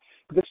about here,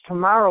 because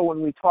tomorrow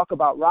when we talk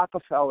about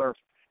Rockefeller,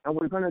 and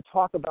we're going to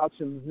talk about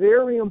some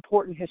very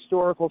important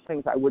historical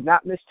things, I would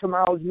not miss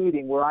tomorrow's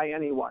meeting were I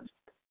anyone.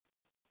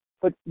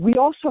 But we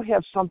also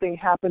have something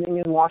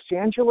happening in Los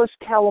Angeles,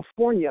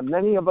 California.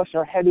 Many of us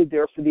are headed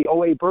there for the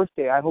OA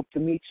birthday. I hope to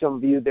meet some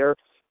of you there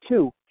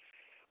too.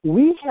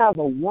 We have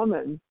a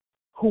woman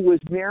who was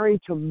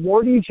married to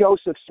Morty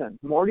Josephson.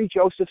 Morty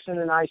Josephson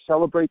and I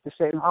celebrate the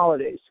same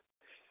holidays.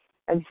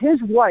 And his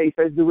wife,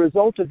 as the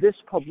result of this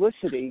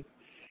publicity,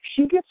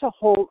 she gets a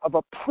hold of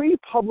a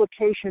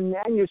pre-publication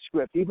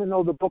manuscript, even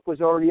though the book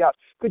was already out.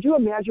 Could you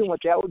imagine what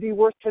that would be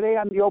worth today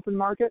on the open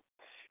market?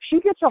 She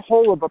gets a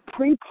hold of a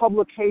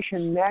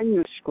pre-publication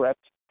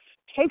manuscript,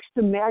 takes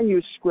the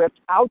manuscript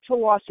out to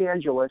Los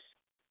Angeles,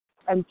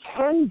 and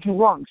 10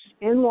 drunks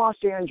in Los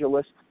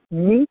Angeles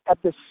meet at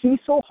the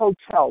Cecil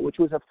Hotel, which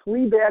was a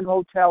three-bag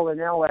hotel in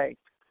L.A.,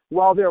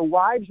 while their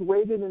wives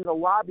waited in the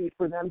lobby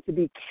for them to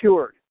be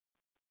cured.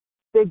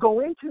 They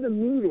go into the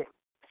meeting.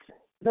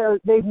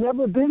 They've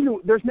never been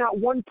to, there's not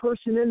one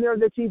person in there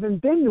that's even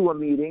been to a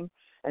meeting,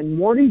 and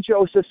Morty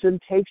Josephson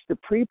takes the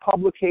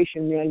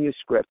pre-publication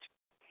manuscript,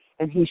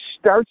 and he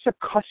starts a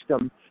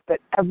custom that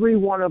every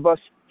one of us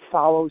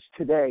follows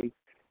today.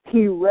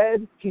 He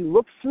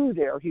looked through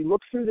there, he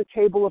looked through the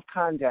table of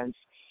contents,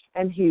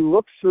 and he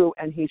looked through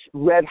and he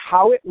read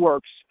how it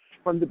works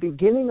from the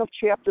beginning of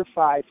Chapter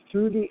 5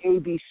 through the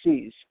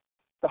ABCs,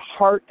 the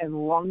heart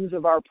and lungs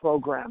of our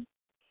program.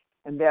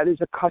 And that is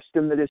a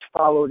custom that is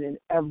followed in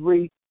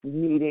every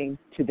meeting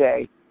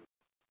today.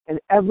 And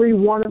every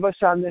one of us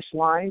on this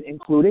line,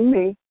 including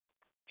me,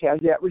 has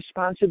that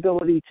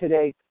responsibility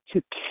today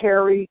to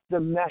carry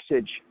the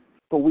message.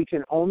 But we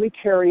can only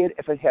carry it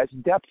if it has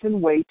depth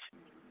and weight,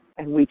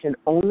 and we can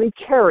only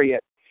carry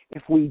it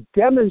if we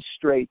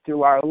demonstrate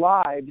through our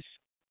lives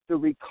the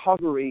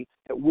recovery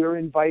that we're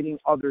inviting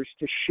others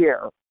to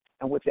share.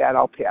 And with that,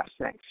 I'll pass.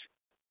 Thanks.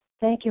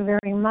 Thank you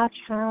very much,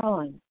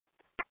 Harlan.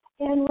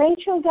 And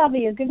Rachel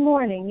W., good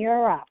morning.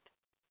 You're up.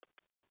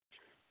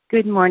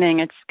 Good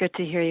morning. It's good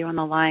to hear you on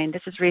the line.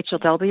 This is Rachel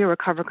W.,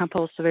 recovered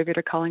compulsive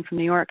overeater calling from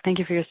New York. Thank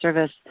you for your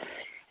service.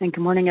 And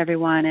good morning,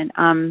 everyone.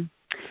 And,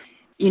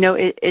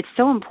 it's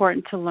so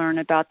important to learn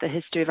about the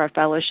history of our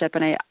fellowship.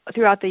 And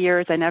throughout the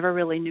years, I never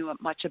really knew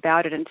much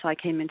about it until I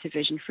came into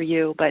Vision for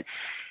You. But,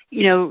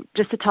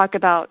 just to talk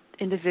about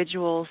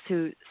individuals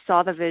who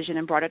saw the vision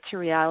and brought it to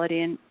reality.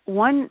 And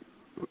one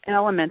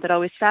element that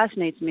always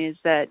fascinates me is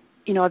that,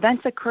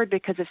 events occurred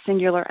because of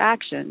singular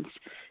actions.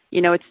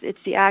 It's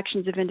the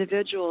actions of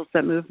individuals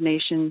that move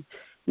nations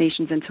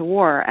into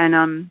war.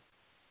 And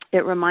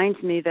it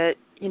reminds me that,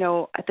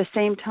 at the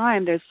same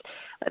time, there's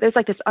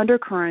like this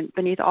undercurrent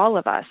beneath all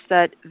of us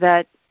that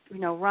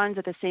runs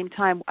at the same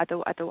time.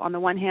 On the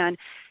one hand,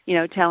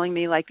 telling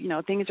me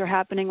things are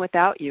happening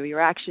without you.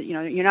 You're actually,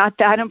 you're not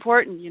that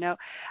important.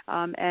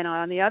 And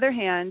on the other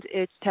hand,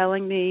 it's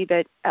telling me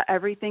that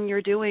everything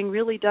you're doing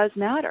really does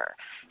matter.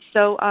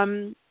 So,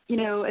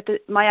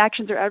 my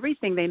actions are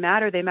everything. They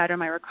matter. They matter in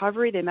my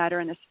recovery. They matter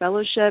in this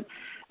fellowship,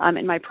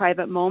 in my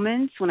private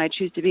moments when I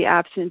choose to be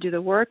absent and do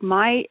the work.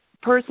 My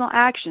personal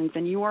actions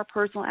and your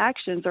personal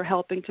actions are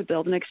helping to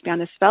build and expand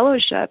this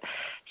fellowship.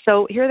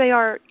 So here they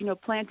are,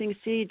 planting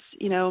seeds,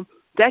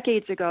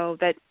 decades ago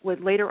that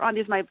would later on,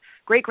 my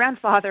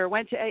great-grandfather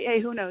went to AA,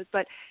 who knows,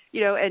 but,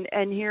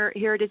 and here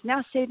it is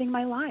now saving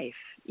my life,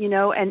 and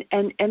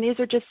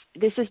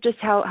this is just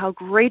how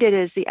great it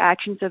is, the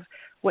actions of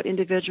what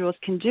individuals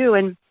can do.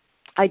 And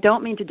I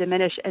don't mean to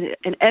diminish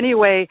in any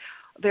way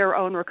their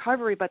own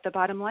recovery, but the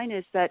bottom line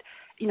is that,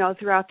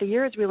 throughout the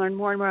years, we learn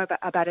more and more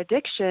about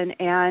addiction,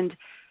 and,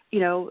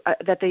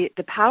 that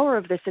the power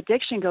of this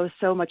addiction goes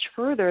so much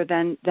further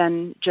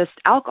than just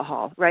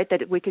alcohol, right?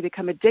 That we could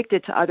become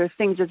addicted to other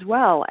things as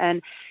well.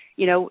 And,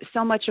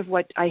 so much of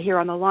what I hear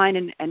on the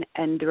line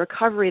and the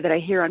recovery that I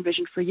hear on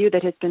Vision for You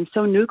that has been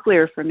so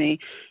nuclear for me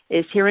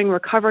is hearing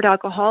recovered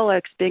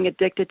alcoholics being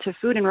addicted to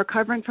food and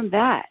recovering from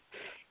that.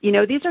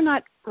 These are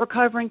not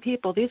recovering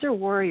people. These are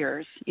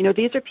warriors.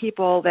 These are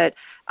people that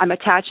I'm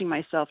attaching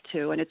myself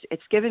to, and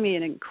it's given me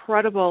an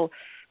incredible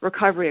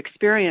recovery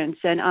experience.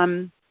 And,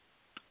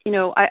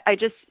 I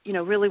just,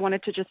 really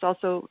wanted to just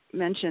also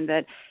mention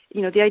that,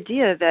 the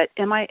idea that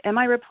am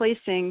I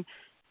replacing,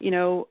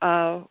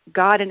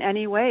 God in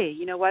any way,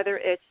 whether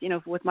it's,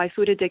 with my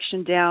food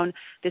addiction down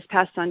this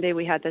past Sunday,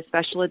 we had the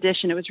special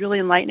edition. It was really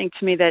enlightening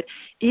to me that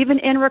even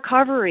in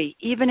recovery,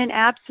 even in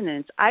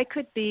abstinence, I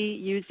could be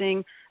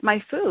using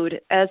my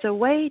food as a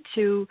way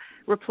to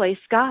replace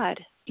God,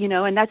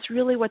 and that's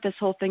really what this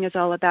whole thing is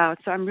all about.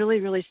 So I'm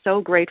really, really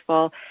so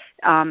grateful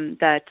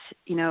that,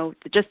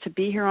 just to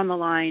be here on the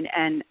line,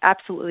 and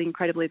absolutely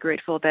incredibly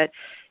grateful that,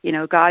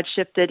 God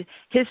shifted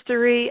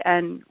history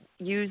and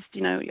used,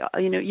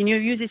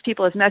 use these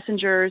people as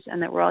messengers,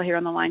 and that we're all here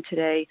on the line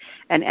today.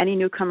 And any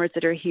newcomers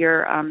that are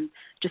here,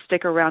 just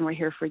stick around. We're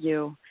here for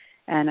you.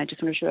 And I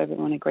just want to wish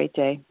everyone a great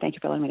day. Thank you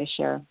for allowing me to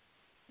share.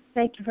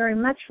 Thank you very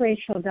much,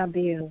 Rachel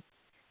W.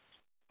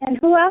 And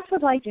who else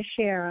would like to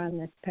share on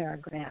this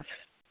paragraph?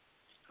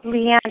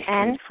 Leanne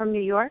N. from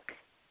New York.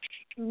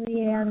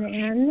 Leanne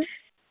N.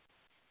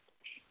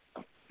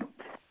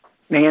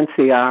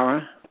 Nancy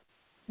R.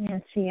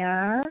 Nancy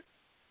R.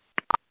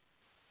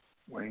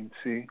 Wayne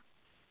C.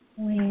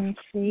 Wayne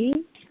C.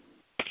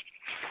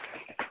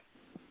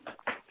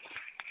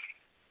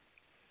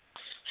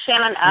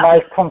 Shannon F.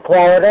 Mike from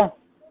Florida.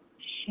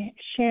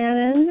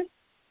 Shannon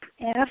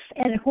F.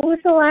 And who was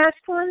the last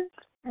one?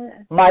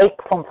 Mike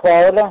from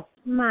Florida.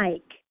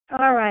 Mike.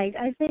 All right.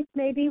 I think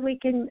maybe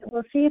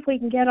we'll see if we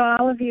can get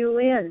all of you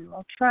in.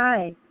 We'll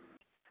try.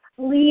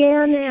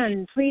 Leanne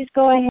N., please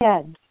go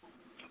ahead.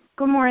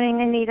 Good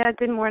morning, Anita.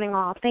 Good morning,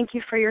 all. Thank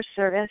you for your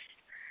service.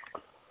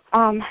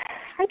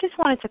 I just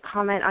wanted to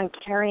comment on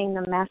carrying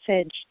the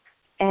message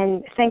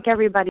and thank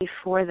everybody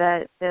for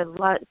the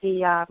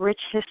rich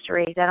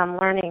history that I'm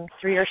learning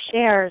through your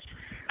shares.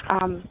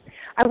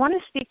 I want to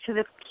speak to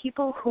the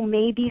people who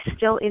may be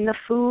still in the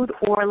food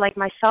or, like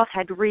myself,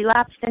 had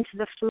relapsed into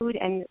the food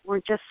and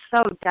were just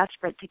so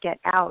desperate to get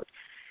out.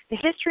 The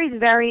history is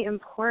very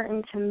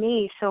important to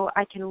me so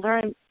I can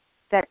learn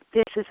that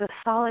this is a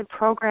solid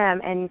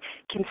program and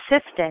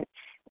consistent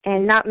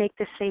and not make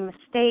the same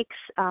mistakes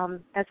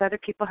as other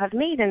people have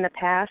made in the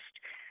past,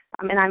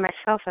 and I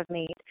myself have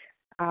made.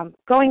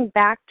 Going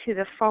back to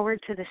the foreword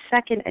to the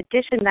second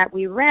edition that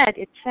we read,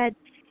 it said,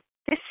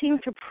 this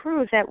seemed to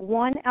prove that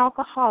one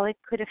alcoholic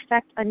could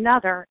affect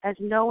another as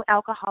no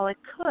alcoholic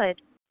could.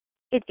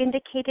 It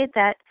indicated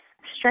that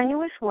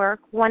strenuous work,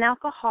 one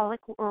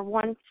alcoholic or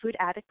one food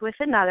addict with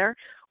another,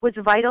 was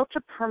vital to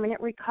permanent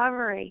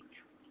recovery.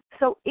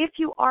 So if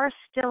you are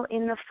still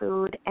in the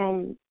food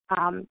and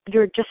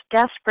you're just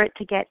desperate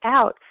to get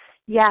out,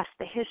 yes,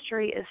 the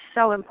history is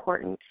so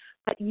important,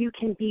 but you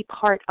can be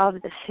part of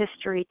this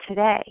history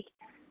today.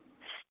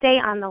 Stay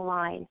on the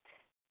line.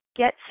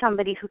 Get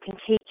somebody who can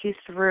take you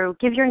through.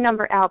 Give your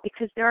number out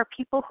because there are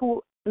people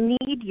who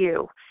need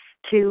you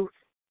to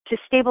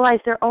stabilize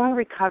their own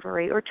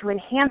recovery or to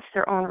enhance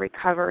their own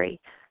recovery.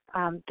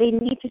 They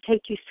need to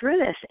take you through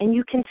this, and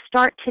you can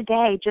start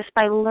today just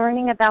by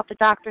learning about the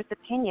doctor's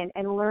opinion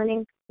and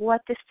learning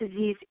what this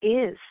disease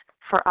is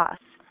for us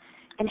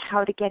and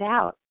how to get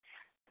out.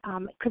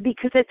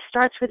 Because it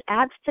starts with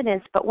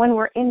abstinence, but when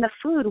we're in the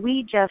food,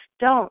 we just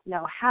don't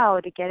know how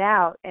to get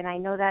out. And I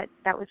know that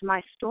was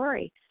my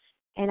story,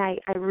 and I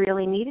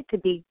really needed to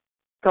be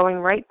going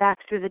right back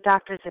through the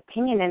doctor's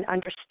opinion and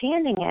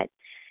understanding it.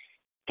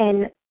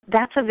 And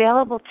that's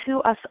available to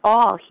us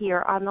all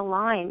here on the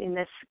line in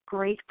this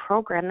great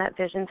program that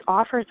Visions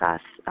offers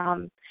us.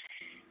 And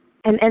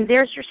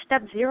there's your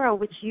step 0,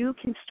 which you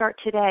can start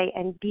today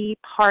and be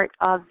part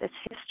of this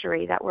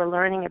history that we're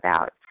learning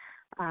about,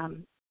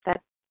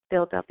 that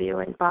Bill W.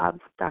 and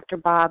Dr.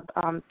 Bob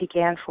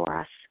began for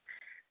us.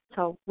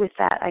 So with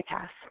that, I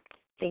pass.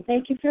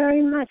 Thank you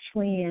very much,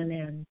 Leanne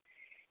N.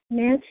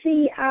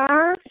 Nancy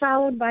R.,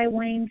 followed by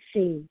Wayne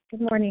C.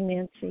 Good morning,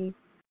 Nancy.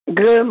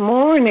 Good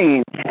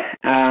morning.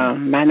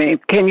 My name,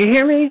 can you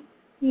hear me?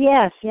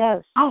 Yes.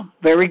 Oh,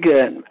 very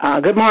good.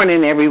 Good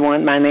morning,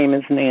 everyone. My name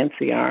is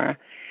Nancy R.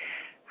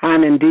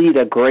 I'm indeed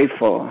a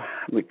grateful,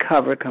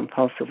 recovered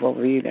compulsive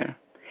overeater.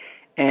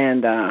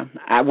 And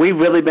we've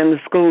really been to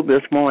school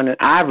this morning.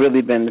 I've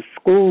really been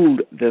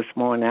schooled this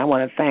morning. I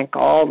want to thank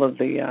all of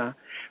the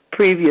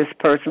previous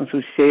persons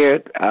who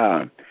shared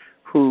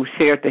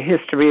the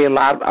history. A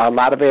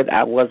lot of it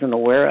I wasn't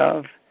aware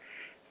of.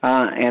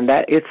 And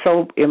that it's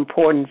so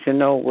important to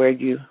know where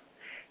you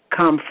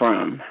come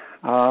from.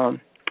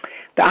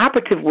 The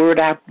operative word,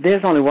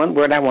 there's only one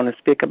word I want to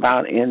speak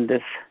about in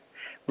this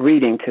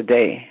reading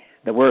today,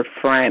 the word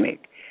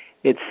frantic.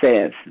 It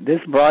says, this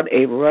brought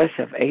a rush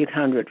of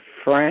 800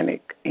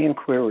 frantic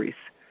inquiries.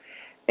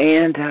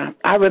 And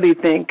I really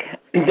think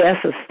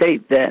that's a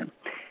state that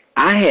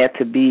I had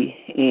to be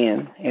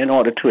in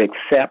order to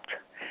accept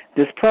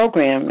this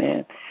program.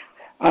 And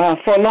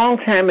for a long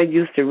time, it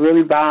used to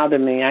really bother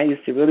me. I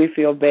used to really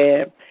feel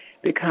bad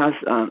because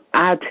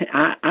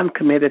I'm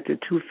committed to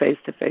 2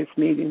 face-to-face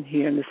meetings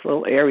here in this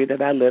little area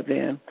that I live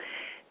in.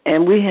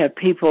 And we have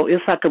people,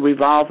 it's like a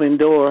revolving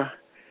door.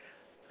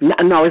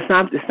 No, it's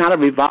not a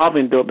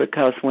revolving door,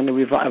 because when the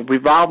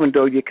revolving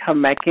door, you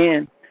come back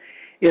in,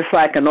 it's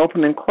like an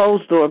open and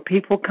closed door.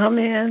 People come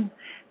in,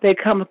 they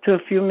come up to a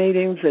few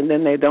meetings, and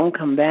then they don't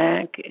come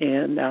back.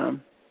 And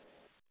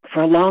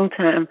for a long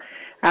time,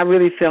 I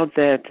really felt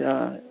that,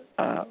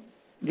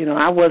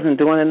 I wasn't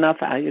doing enough.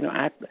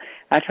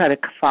 I try to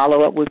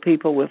follow up with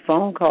people with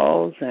phone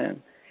calls, and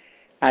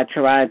I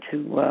try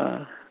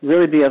to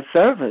really be of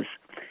service.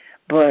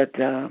 But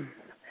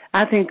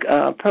I think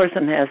a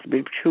person has to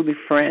be truly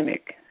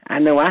frantic. I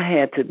know I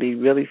had to be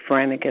really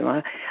frantic, and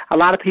a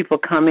lot of people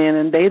come in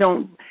and they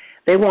want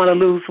to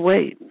lose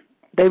weight.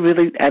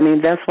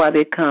 That's why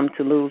they come,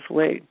 to lose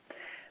weight.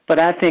 But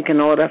I think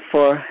in order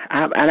for,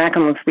 and I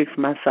can only speak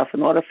for myself,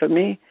 in order for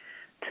me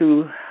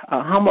to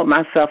humble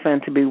myself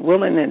and to be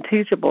willing and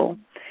teachable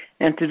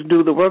and to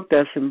do the work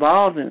that's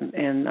involved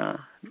in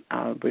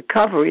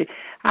recovery,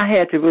 I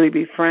had to really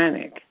be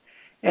frantic.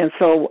 And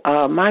so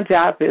my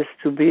job is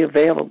to be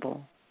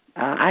available.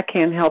 I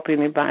can't help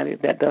anybody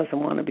that doesn't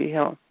want to be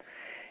helped,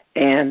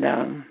 and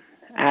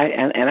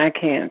I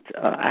can't.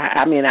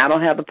 I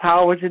don't have the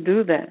power to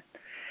do that.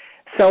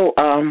 So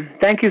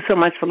thank you so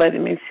much for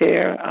letting me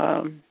share.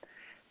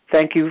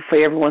 Thank you for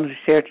everyone who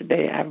shared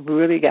today. I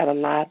really got a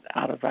lot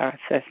out of our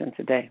session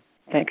today.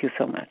 Thank you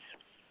so much.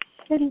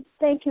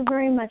 Thank you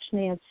very much,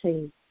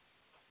 Nancy.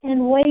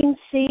 And Wayne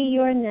C.,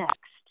 you're next,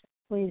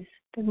 please.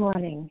 Good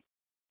morning.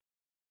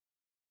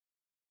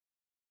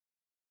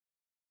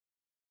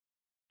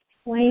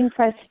 Wayne,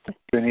 press.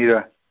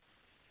 Anita.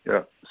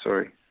 Yeah,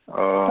 sorry.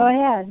 Go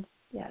ahead.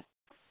 Yes.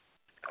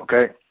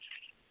 Okay.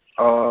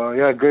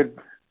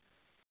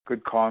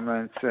 Good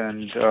comments.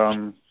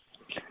 And,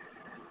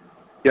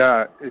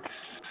 it's,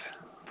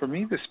 for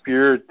me, the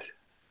spirit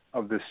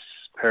of this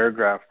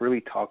paragraph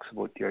really talks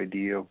about the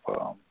idea of,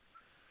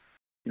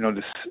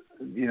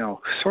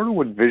 sort of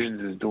what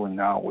Visions is doing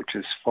now, which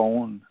is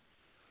phone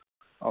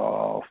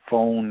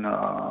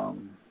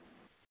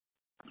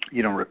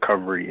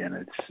recovery, and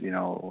it's,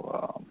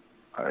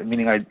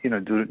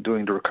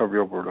 doing the recovery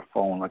over the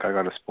phone. Like, I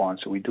got a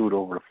sponsor, we do it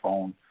over the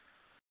phone.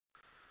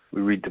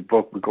 We read the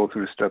book, we go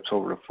through the steps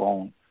over the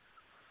phone.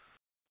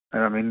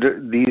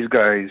 And these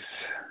guys,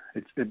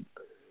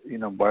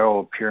 by all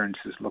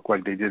appearances, look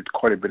like they did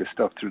quite a bit of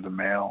stuff through the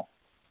mail.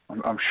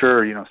 I'm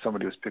sure,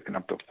 somebody was picking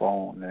up the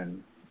phone,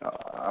 and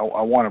I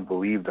want to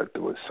believe that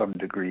there was some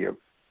degree of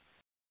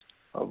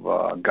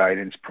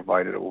guidance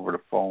provided over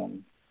the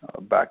phone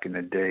back in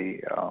the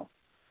day.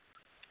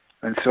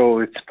 And so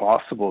it's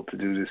possible to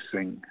do this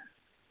thing,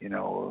 in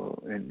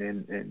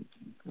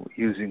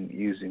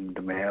using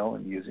the mail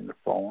and using the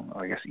phone,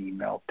 I guess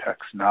email,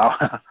 text now.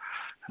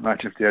 I'm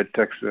not sure if they had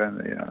text then,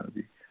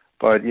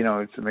 but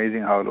it's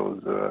amazing how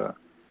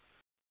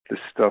this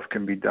stuff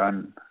can be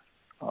done.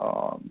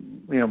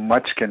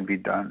 Much can be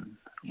done.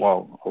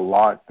 Well, a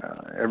lot,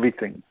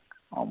 everything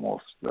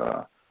almost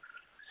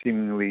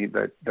seemingly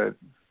that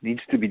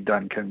needs to be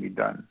done can be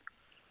done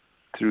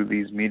through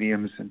these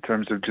mediums, in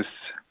terms of just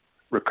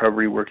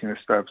recovery, working the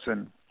steps,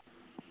 and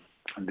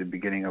the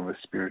beginning of a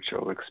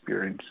spiritual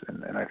experience.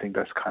 And I think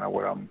that's kind of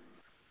what I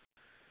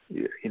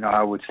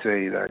would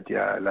say that,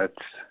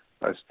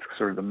 that's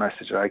sort of the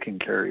message I can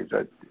carry, is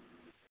that,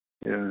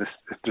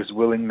 if there's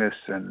willingness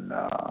and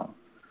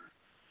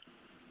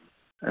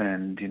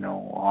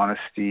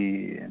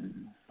honesty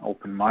and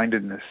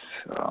open-mindedness,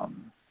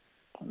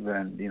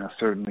 then,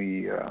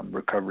 certainly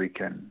recovery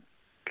can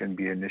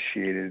be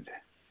initiated,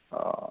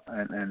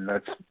 and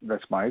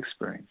that's my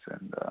experience.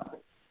 And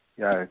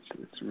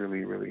it's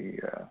really, really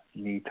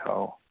neat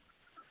how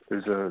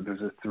there's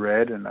a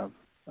thread and a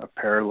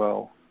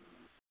parallel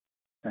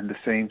and the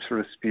same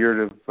sort of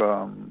spirit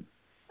of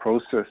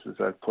processes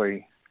at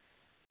play.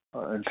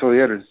 And so,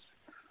 there's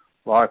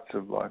lots.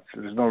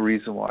 There's no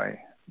reason why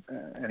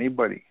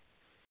anybody,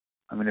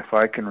 if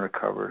I can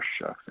recover,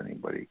 shucks,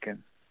 anybody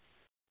can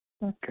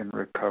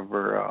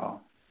recover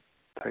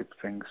type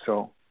thing.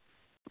 So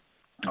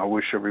I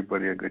wish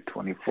everybody a good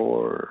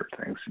 24.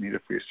 Thanks, Anita,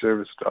 for your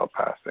service. I'll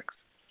pass. Thanks.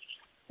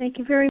 Thank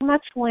you very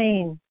much,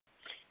 Wayne.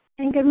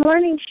 And good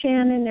morning,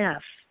 Shannon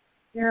F.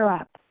 You're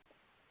up.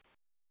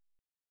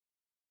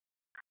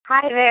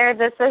 Hi there,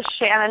 this is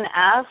Shannon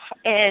F.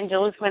 in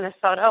Duluth,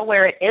 Minnesota,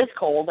 where it is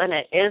cold and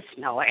it is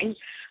snowing,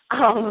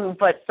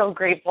 but so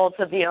grateful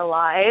to be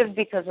alive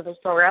because of this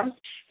program.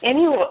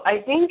 Anyway,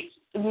 I think,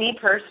 me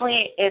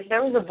personally, if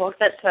there was a book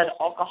that said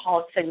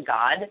Alcoholics and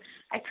God,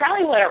 I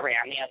probably would have ran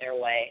the other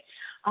way.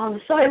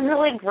 So I'm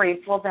really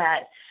grateful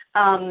that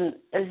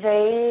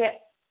they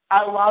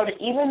allowed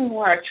even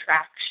more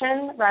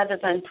attraction rather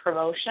than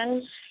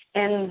promotion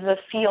in the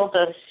field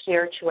of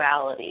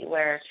spirituality,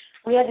 where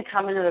we had to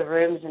come into the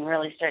rooms and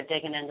really start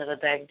digging into the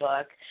big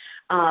book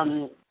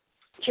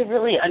to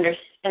really understand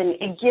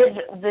and give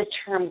the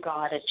term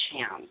God a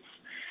chance.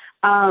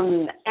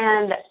 And,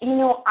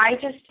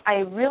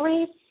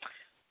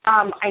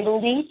 I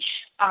leech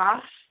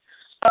off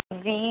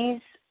of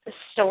these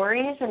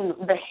stories and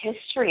the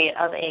history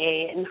of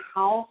AA and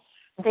how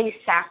they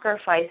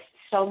sacrificed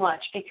so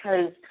much,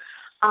 because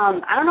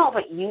I don't know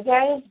about you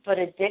guys, but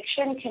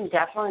addiction can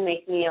definitely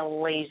make me a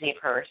lazy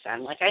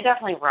person. Like, I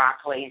definitely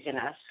rock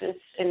laziness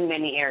in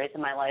many areas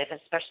of my life,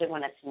 especially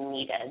when it's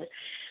needed.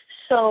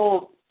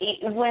 So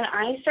when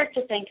I start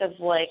to think of,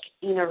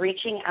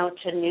 reaching out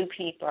to new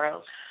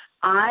people,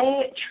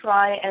 I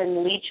try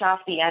and leech off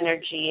the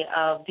energy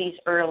of these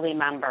early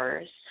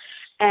members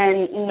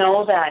and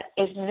know that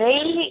if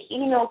they,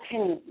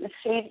 can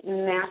save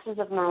massive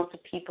amounts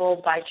of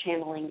people by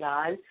channeling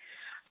God,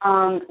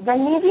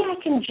 then maybe I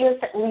can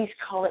just at least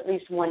call at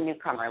least one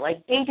newcomer,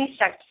 like baby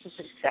steps to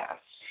success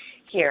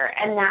here.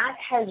 And that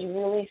has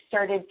really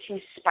started to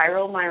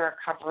spiral my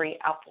recovery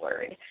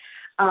upward,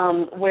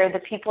 where the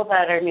people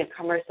that are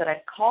newcomers that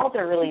I've called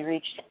or really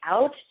reached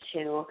out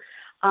to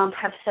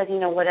have said,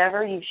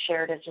 whatever you've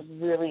shared has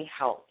really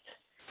helped.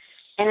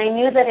 And I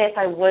knew that if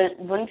I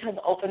wouldn't have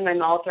opened my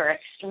mouth or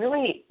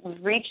really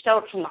reached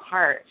out from the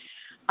heart,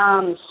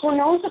 who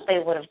knows if they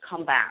would have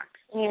come back.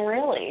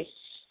 Really.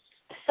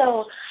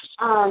 So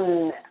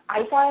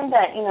I find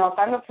that, if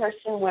I'm a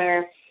person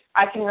where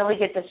I can really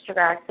get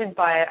distracted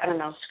by,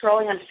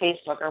 scrolling on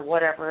Facebook or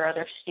whatever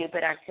other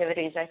stupid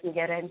activities I can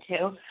get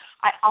into,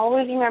 I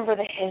always remember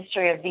the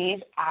history of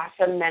these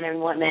awesome men and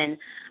women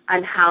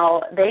and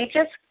how they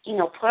just,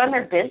 put on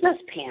their business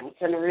pants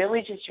and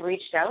really just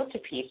reached out to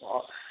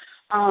people.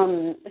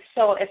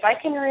 So if I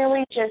can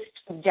really just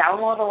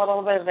download a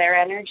little bit of their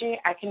energy,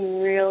 I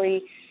can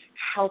really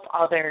help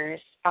others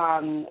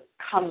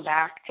come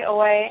back to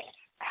OA,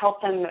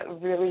 help them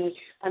really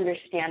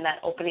understand that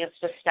opening up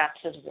the steps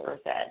is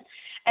worth it.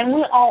 And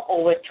we all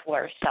owe it to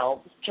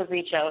ourselves to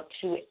reach out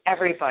to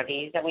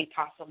everybody that we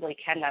possibly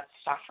can that's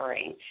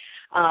suffering,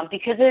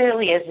 because it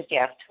really is a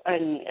gift,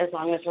 and as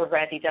long as we're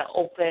ready to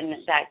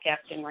open that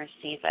gift and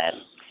receive it.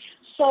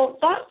 So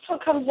that's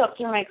what comes up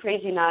through my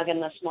crazy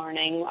noggin this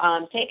morning.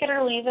 Take it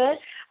or leave it,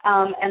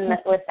 and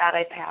with that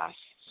I pass.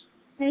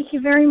 Thank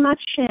you very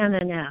much,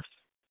 Shannon F.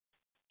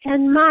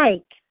 And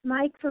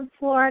Mike from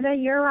Florida,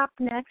 you're up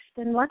next.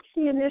 And what's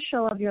the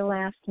initial of your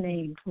last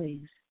name,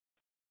 please?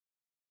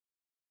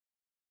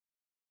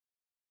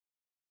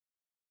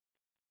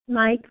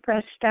 Mike,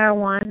 press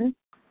 *1.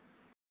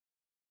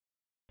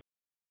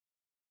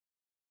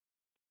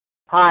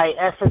 Hi,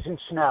 F as in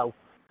snow.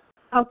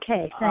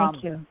 Okay,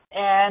 thank you.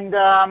 And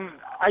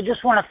I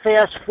just want to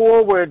fast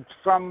forward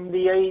from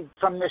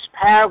this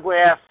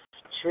paragraph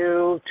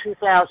to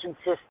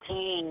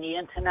 2015, the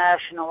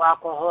International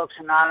Alcoholics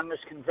Anonymous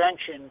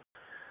Convention,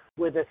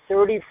 where the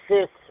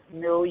 35th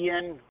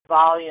million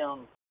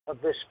volume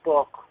of this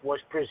book was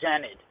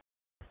presented.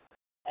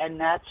 And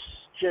that's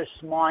just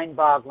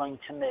mind-boggling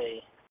to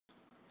me.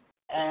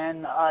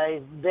 And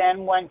I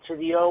then went to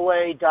the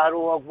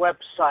OA.org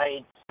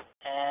website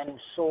and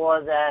saw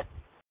that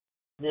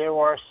there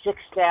are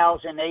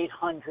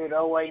 6,800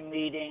 OA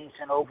meetings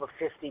in over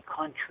 50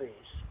 countries.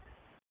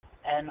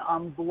 And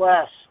I'm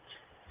blessed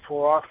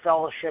for our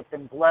fellowship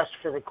and blessed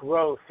for the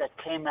growth that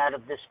came out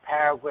of this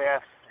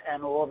paragraph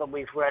and all that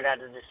we've read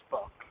out of this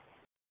book.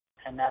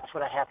 And that's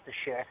what I have to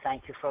share.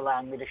 Thank you for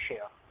allowing me to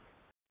share.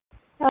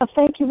 Oh,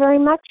 thank you very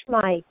much,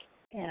 Mike.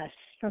 Yes,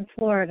 from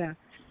Florida.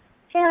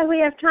 Yeah, we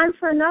have time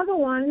for another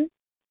one.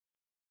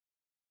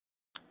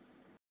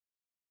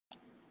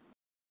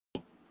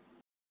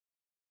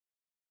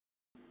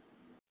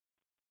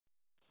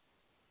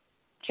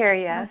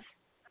 Carrie, yes.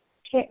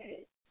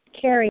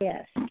 Carrie,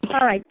 yes.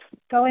 All right,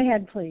 go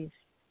ahead, please.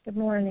 Good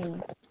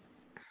morning.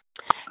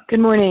 Good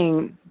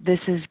morning. This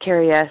is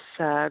Carrie S.,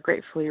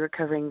 gratefully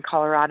recovering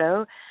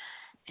Colorado,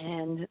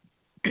 and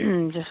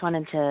just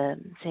wanted to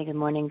say good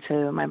morning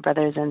to my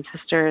brothers and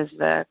sisters,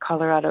 the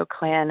Colorado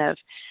clan of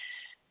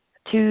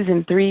 2s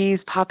and 3s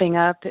popping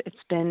up. It's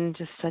been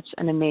just such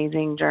an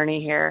amazing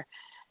journey here,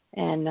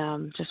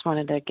 and just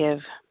wanted to give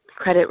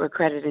credit where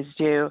credit is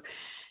due,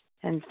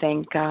 and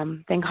thank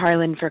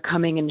Harlan for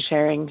coming and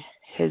sharing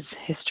his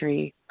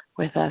history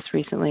with us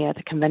recently at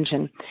the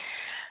convention.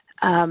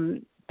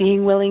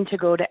 Being willing to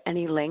go to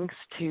any lengths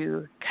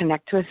to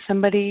connect with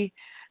somebody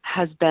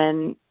has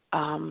been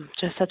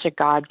just such a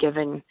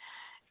God-given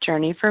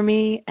journey for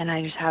me. And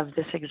I just have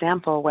this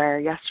example where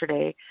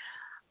yesterday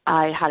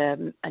I had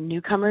a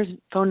newcomer's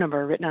phone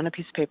number written on a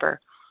piece of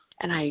paper,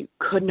 and I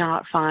could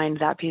not find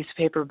that piece of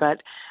paper,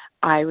 but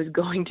I was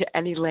going to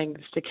any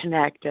lengths to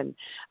connect. And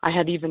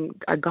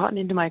I'd gotten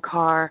into my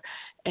car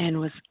and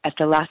was at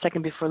the last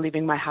second before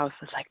leaving my house,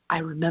 was like, I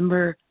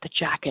remember the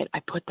jacket.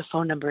 I put the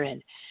phone number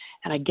in,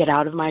 and I get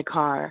out of my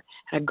car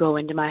and I go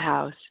into my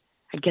house.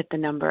 I get the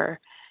number.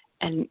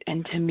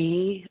 And to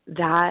me,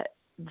 that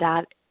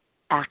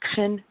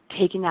action,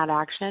 taking that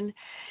action,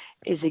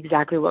 is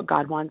exactly what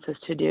God wants us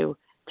to do,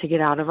 to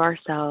get out of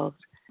ourselves,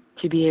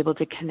 to be able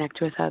to connect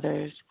with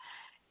others.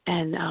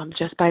 And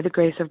just by the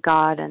grace of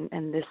God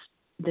and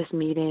this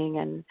meeting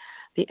and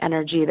the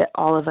energy that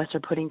all of us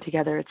are putting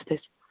together, it's this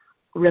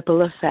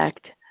ripple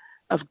effect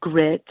of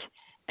grit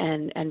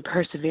and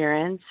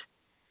perseverance.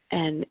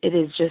 And it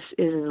is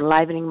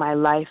enlivening my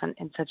life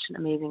in such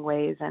amazing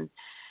ways. And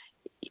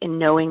in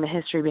knowing the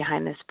history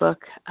behind this book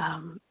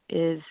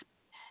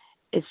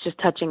it's just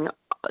touching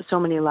so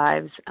many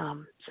lives.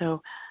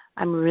 So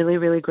I'm really,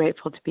 really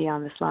grateful to be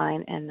on this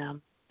line.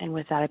 And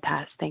with that, I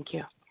pass. Thank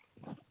you.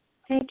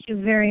 Thank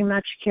you very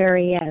much,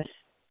 Carrie. Yes.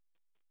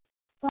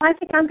 Well, I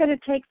think I'm going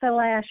to take the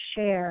last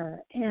share,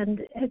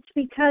 and it's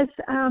because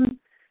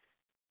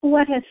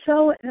what has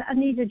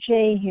Anita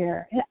J.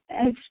 here,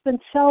 has been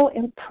so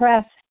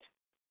impressed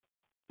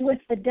with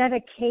the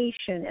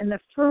dedication and the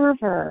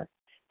fervor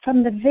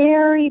from the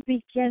very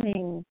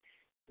beginning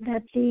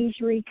that these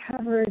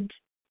recovered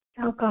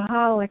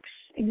alcoholics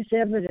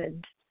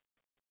exhibited.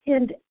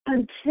 And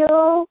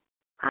until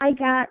I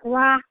got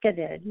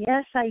rocketed,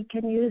 yes, I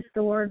can use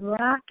the word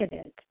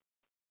rocketed,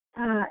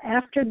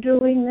 after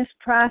doing this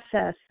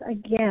process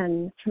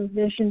again through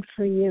Vision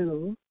for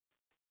You,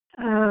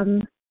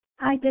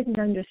 I didn't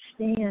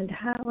understand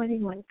how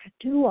anyone could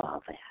do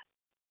all that.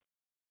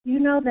 You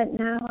know that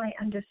now I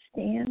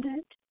understand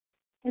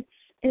it.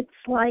 It's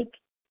like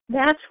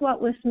that's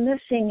what was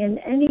missing in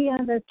any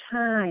other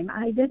time.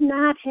 I did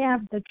not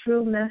have the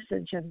true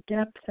message of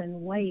depth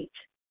and weight.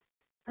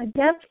 A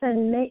depth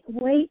and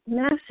weight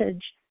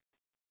message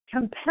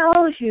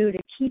compels you to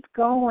keep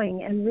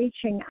going and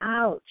reaching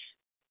out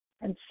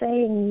and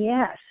saying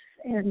yes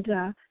and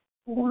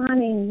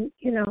wanting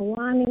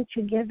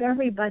to give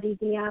everybody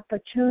the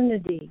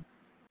opportunity.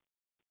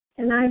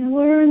 And I've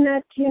learned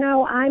that,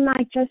 I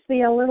might just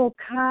be a little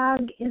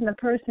cog in the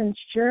person's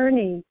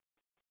journey,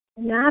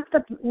 not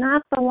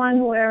the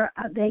one where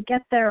they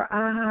get their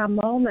aha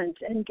moment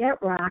and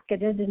get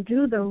rocketed and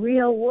do the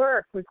real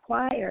work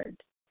required.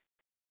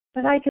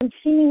 But I can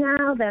see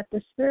now that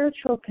the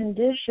spiritual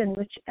condition,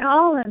 which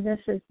all of this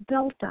is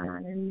built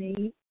on in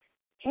me,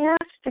 has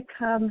to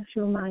come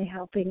through my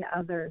helping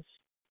others.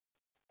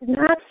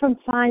 Not from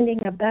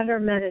finding a better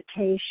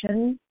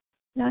meditation.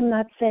 I'm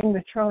not saying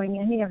we're throwing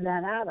any of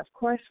that out. Of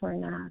course we're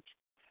not.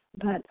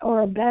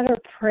 Or better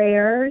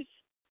prayers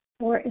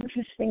or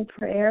interesting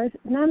prayers.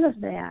 None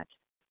of that.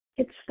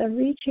 It's the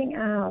reaching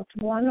out,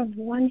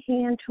 one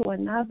hand to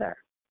another.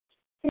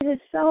 It is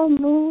so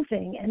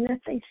moving, and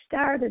that they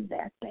started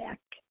that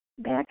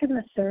back in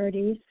the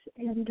 30s.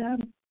 And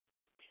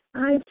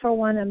I, for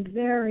one, am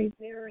very,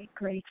 very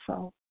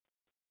grateful.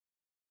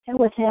 And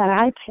with that,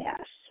 I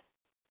pass.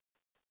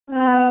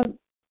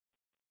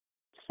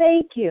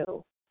 Thank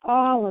you,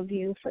 all of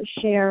you, for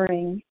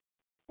sharing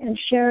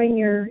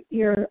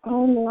your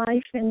own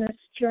life in this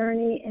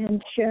journey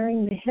and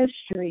sharing the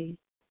history.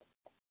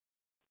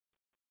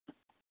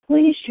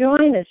 Please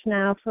join us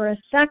now for a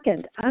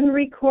second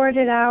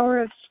unrecorded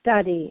hour of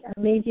study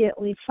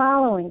immediately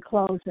following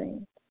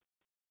closing.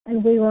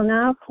 And we will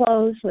now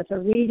close with a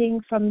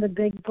reading from the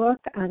Big Book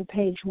on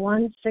page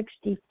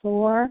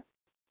 164,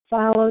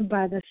 followed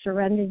by the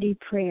Serenity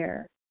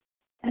Prayer.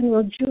 And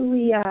will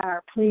Julie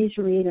R. please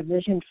read A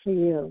Vision for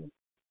You?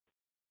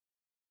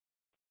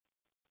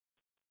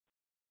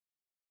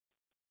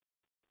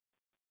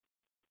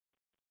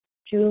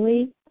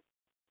 Julie?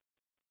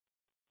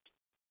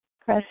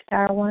 Press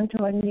star 1 to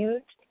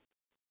unmute.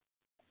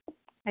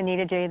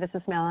 Anita J., this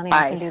is Melanie.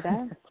 Hi. I can do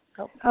that.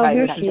 Hi,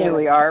 here this she is is.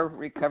 Julie R.,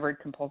 recovered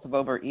compulsive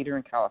overeater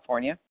in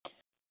California.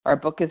 Our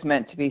book is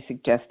meant to be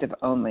suggestive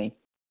only.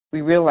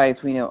 We realize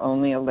we know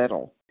only a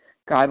little.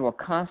 God will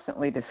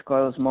constantly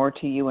disclose more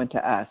to you and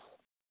to us.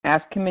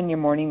 Ask Him in your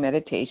morning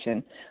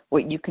meditation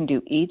what you can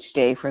do each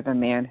day for the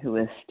man who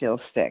is still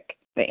sick.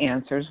 The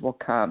answers will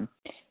come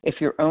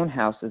if your own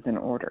house is in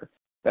order.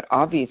 But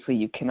obviously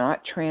you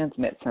cannot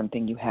transmit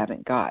something you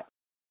haven't got.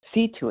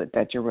 See to it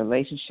that your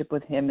relationship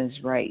with Him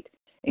is right,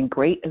 and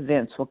great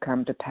events will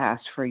come to pass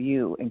for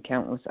you and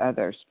countless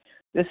others.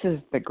 This is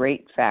the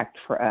great fact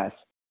for us.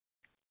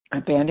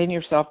 Abandon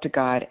yourself to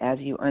God as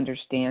you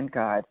understand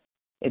God.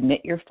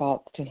 Admit your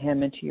faults to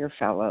Him and to your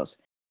fellows.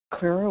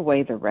 Clear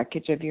away the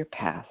wreckage of your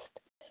past.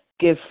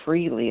 Give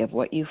freely of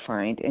what you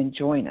find and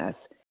join us.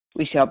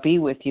 We shall be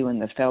with you in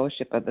the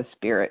fellowship of the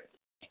Spirit,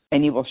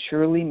 and you will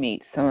surely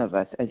meet some of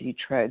us as you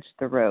trudge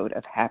the road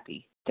of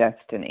happy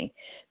destiny.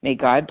 May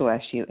God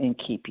bless you and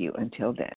keep you until then.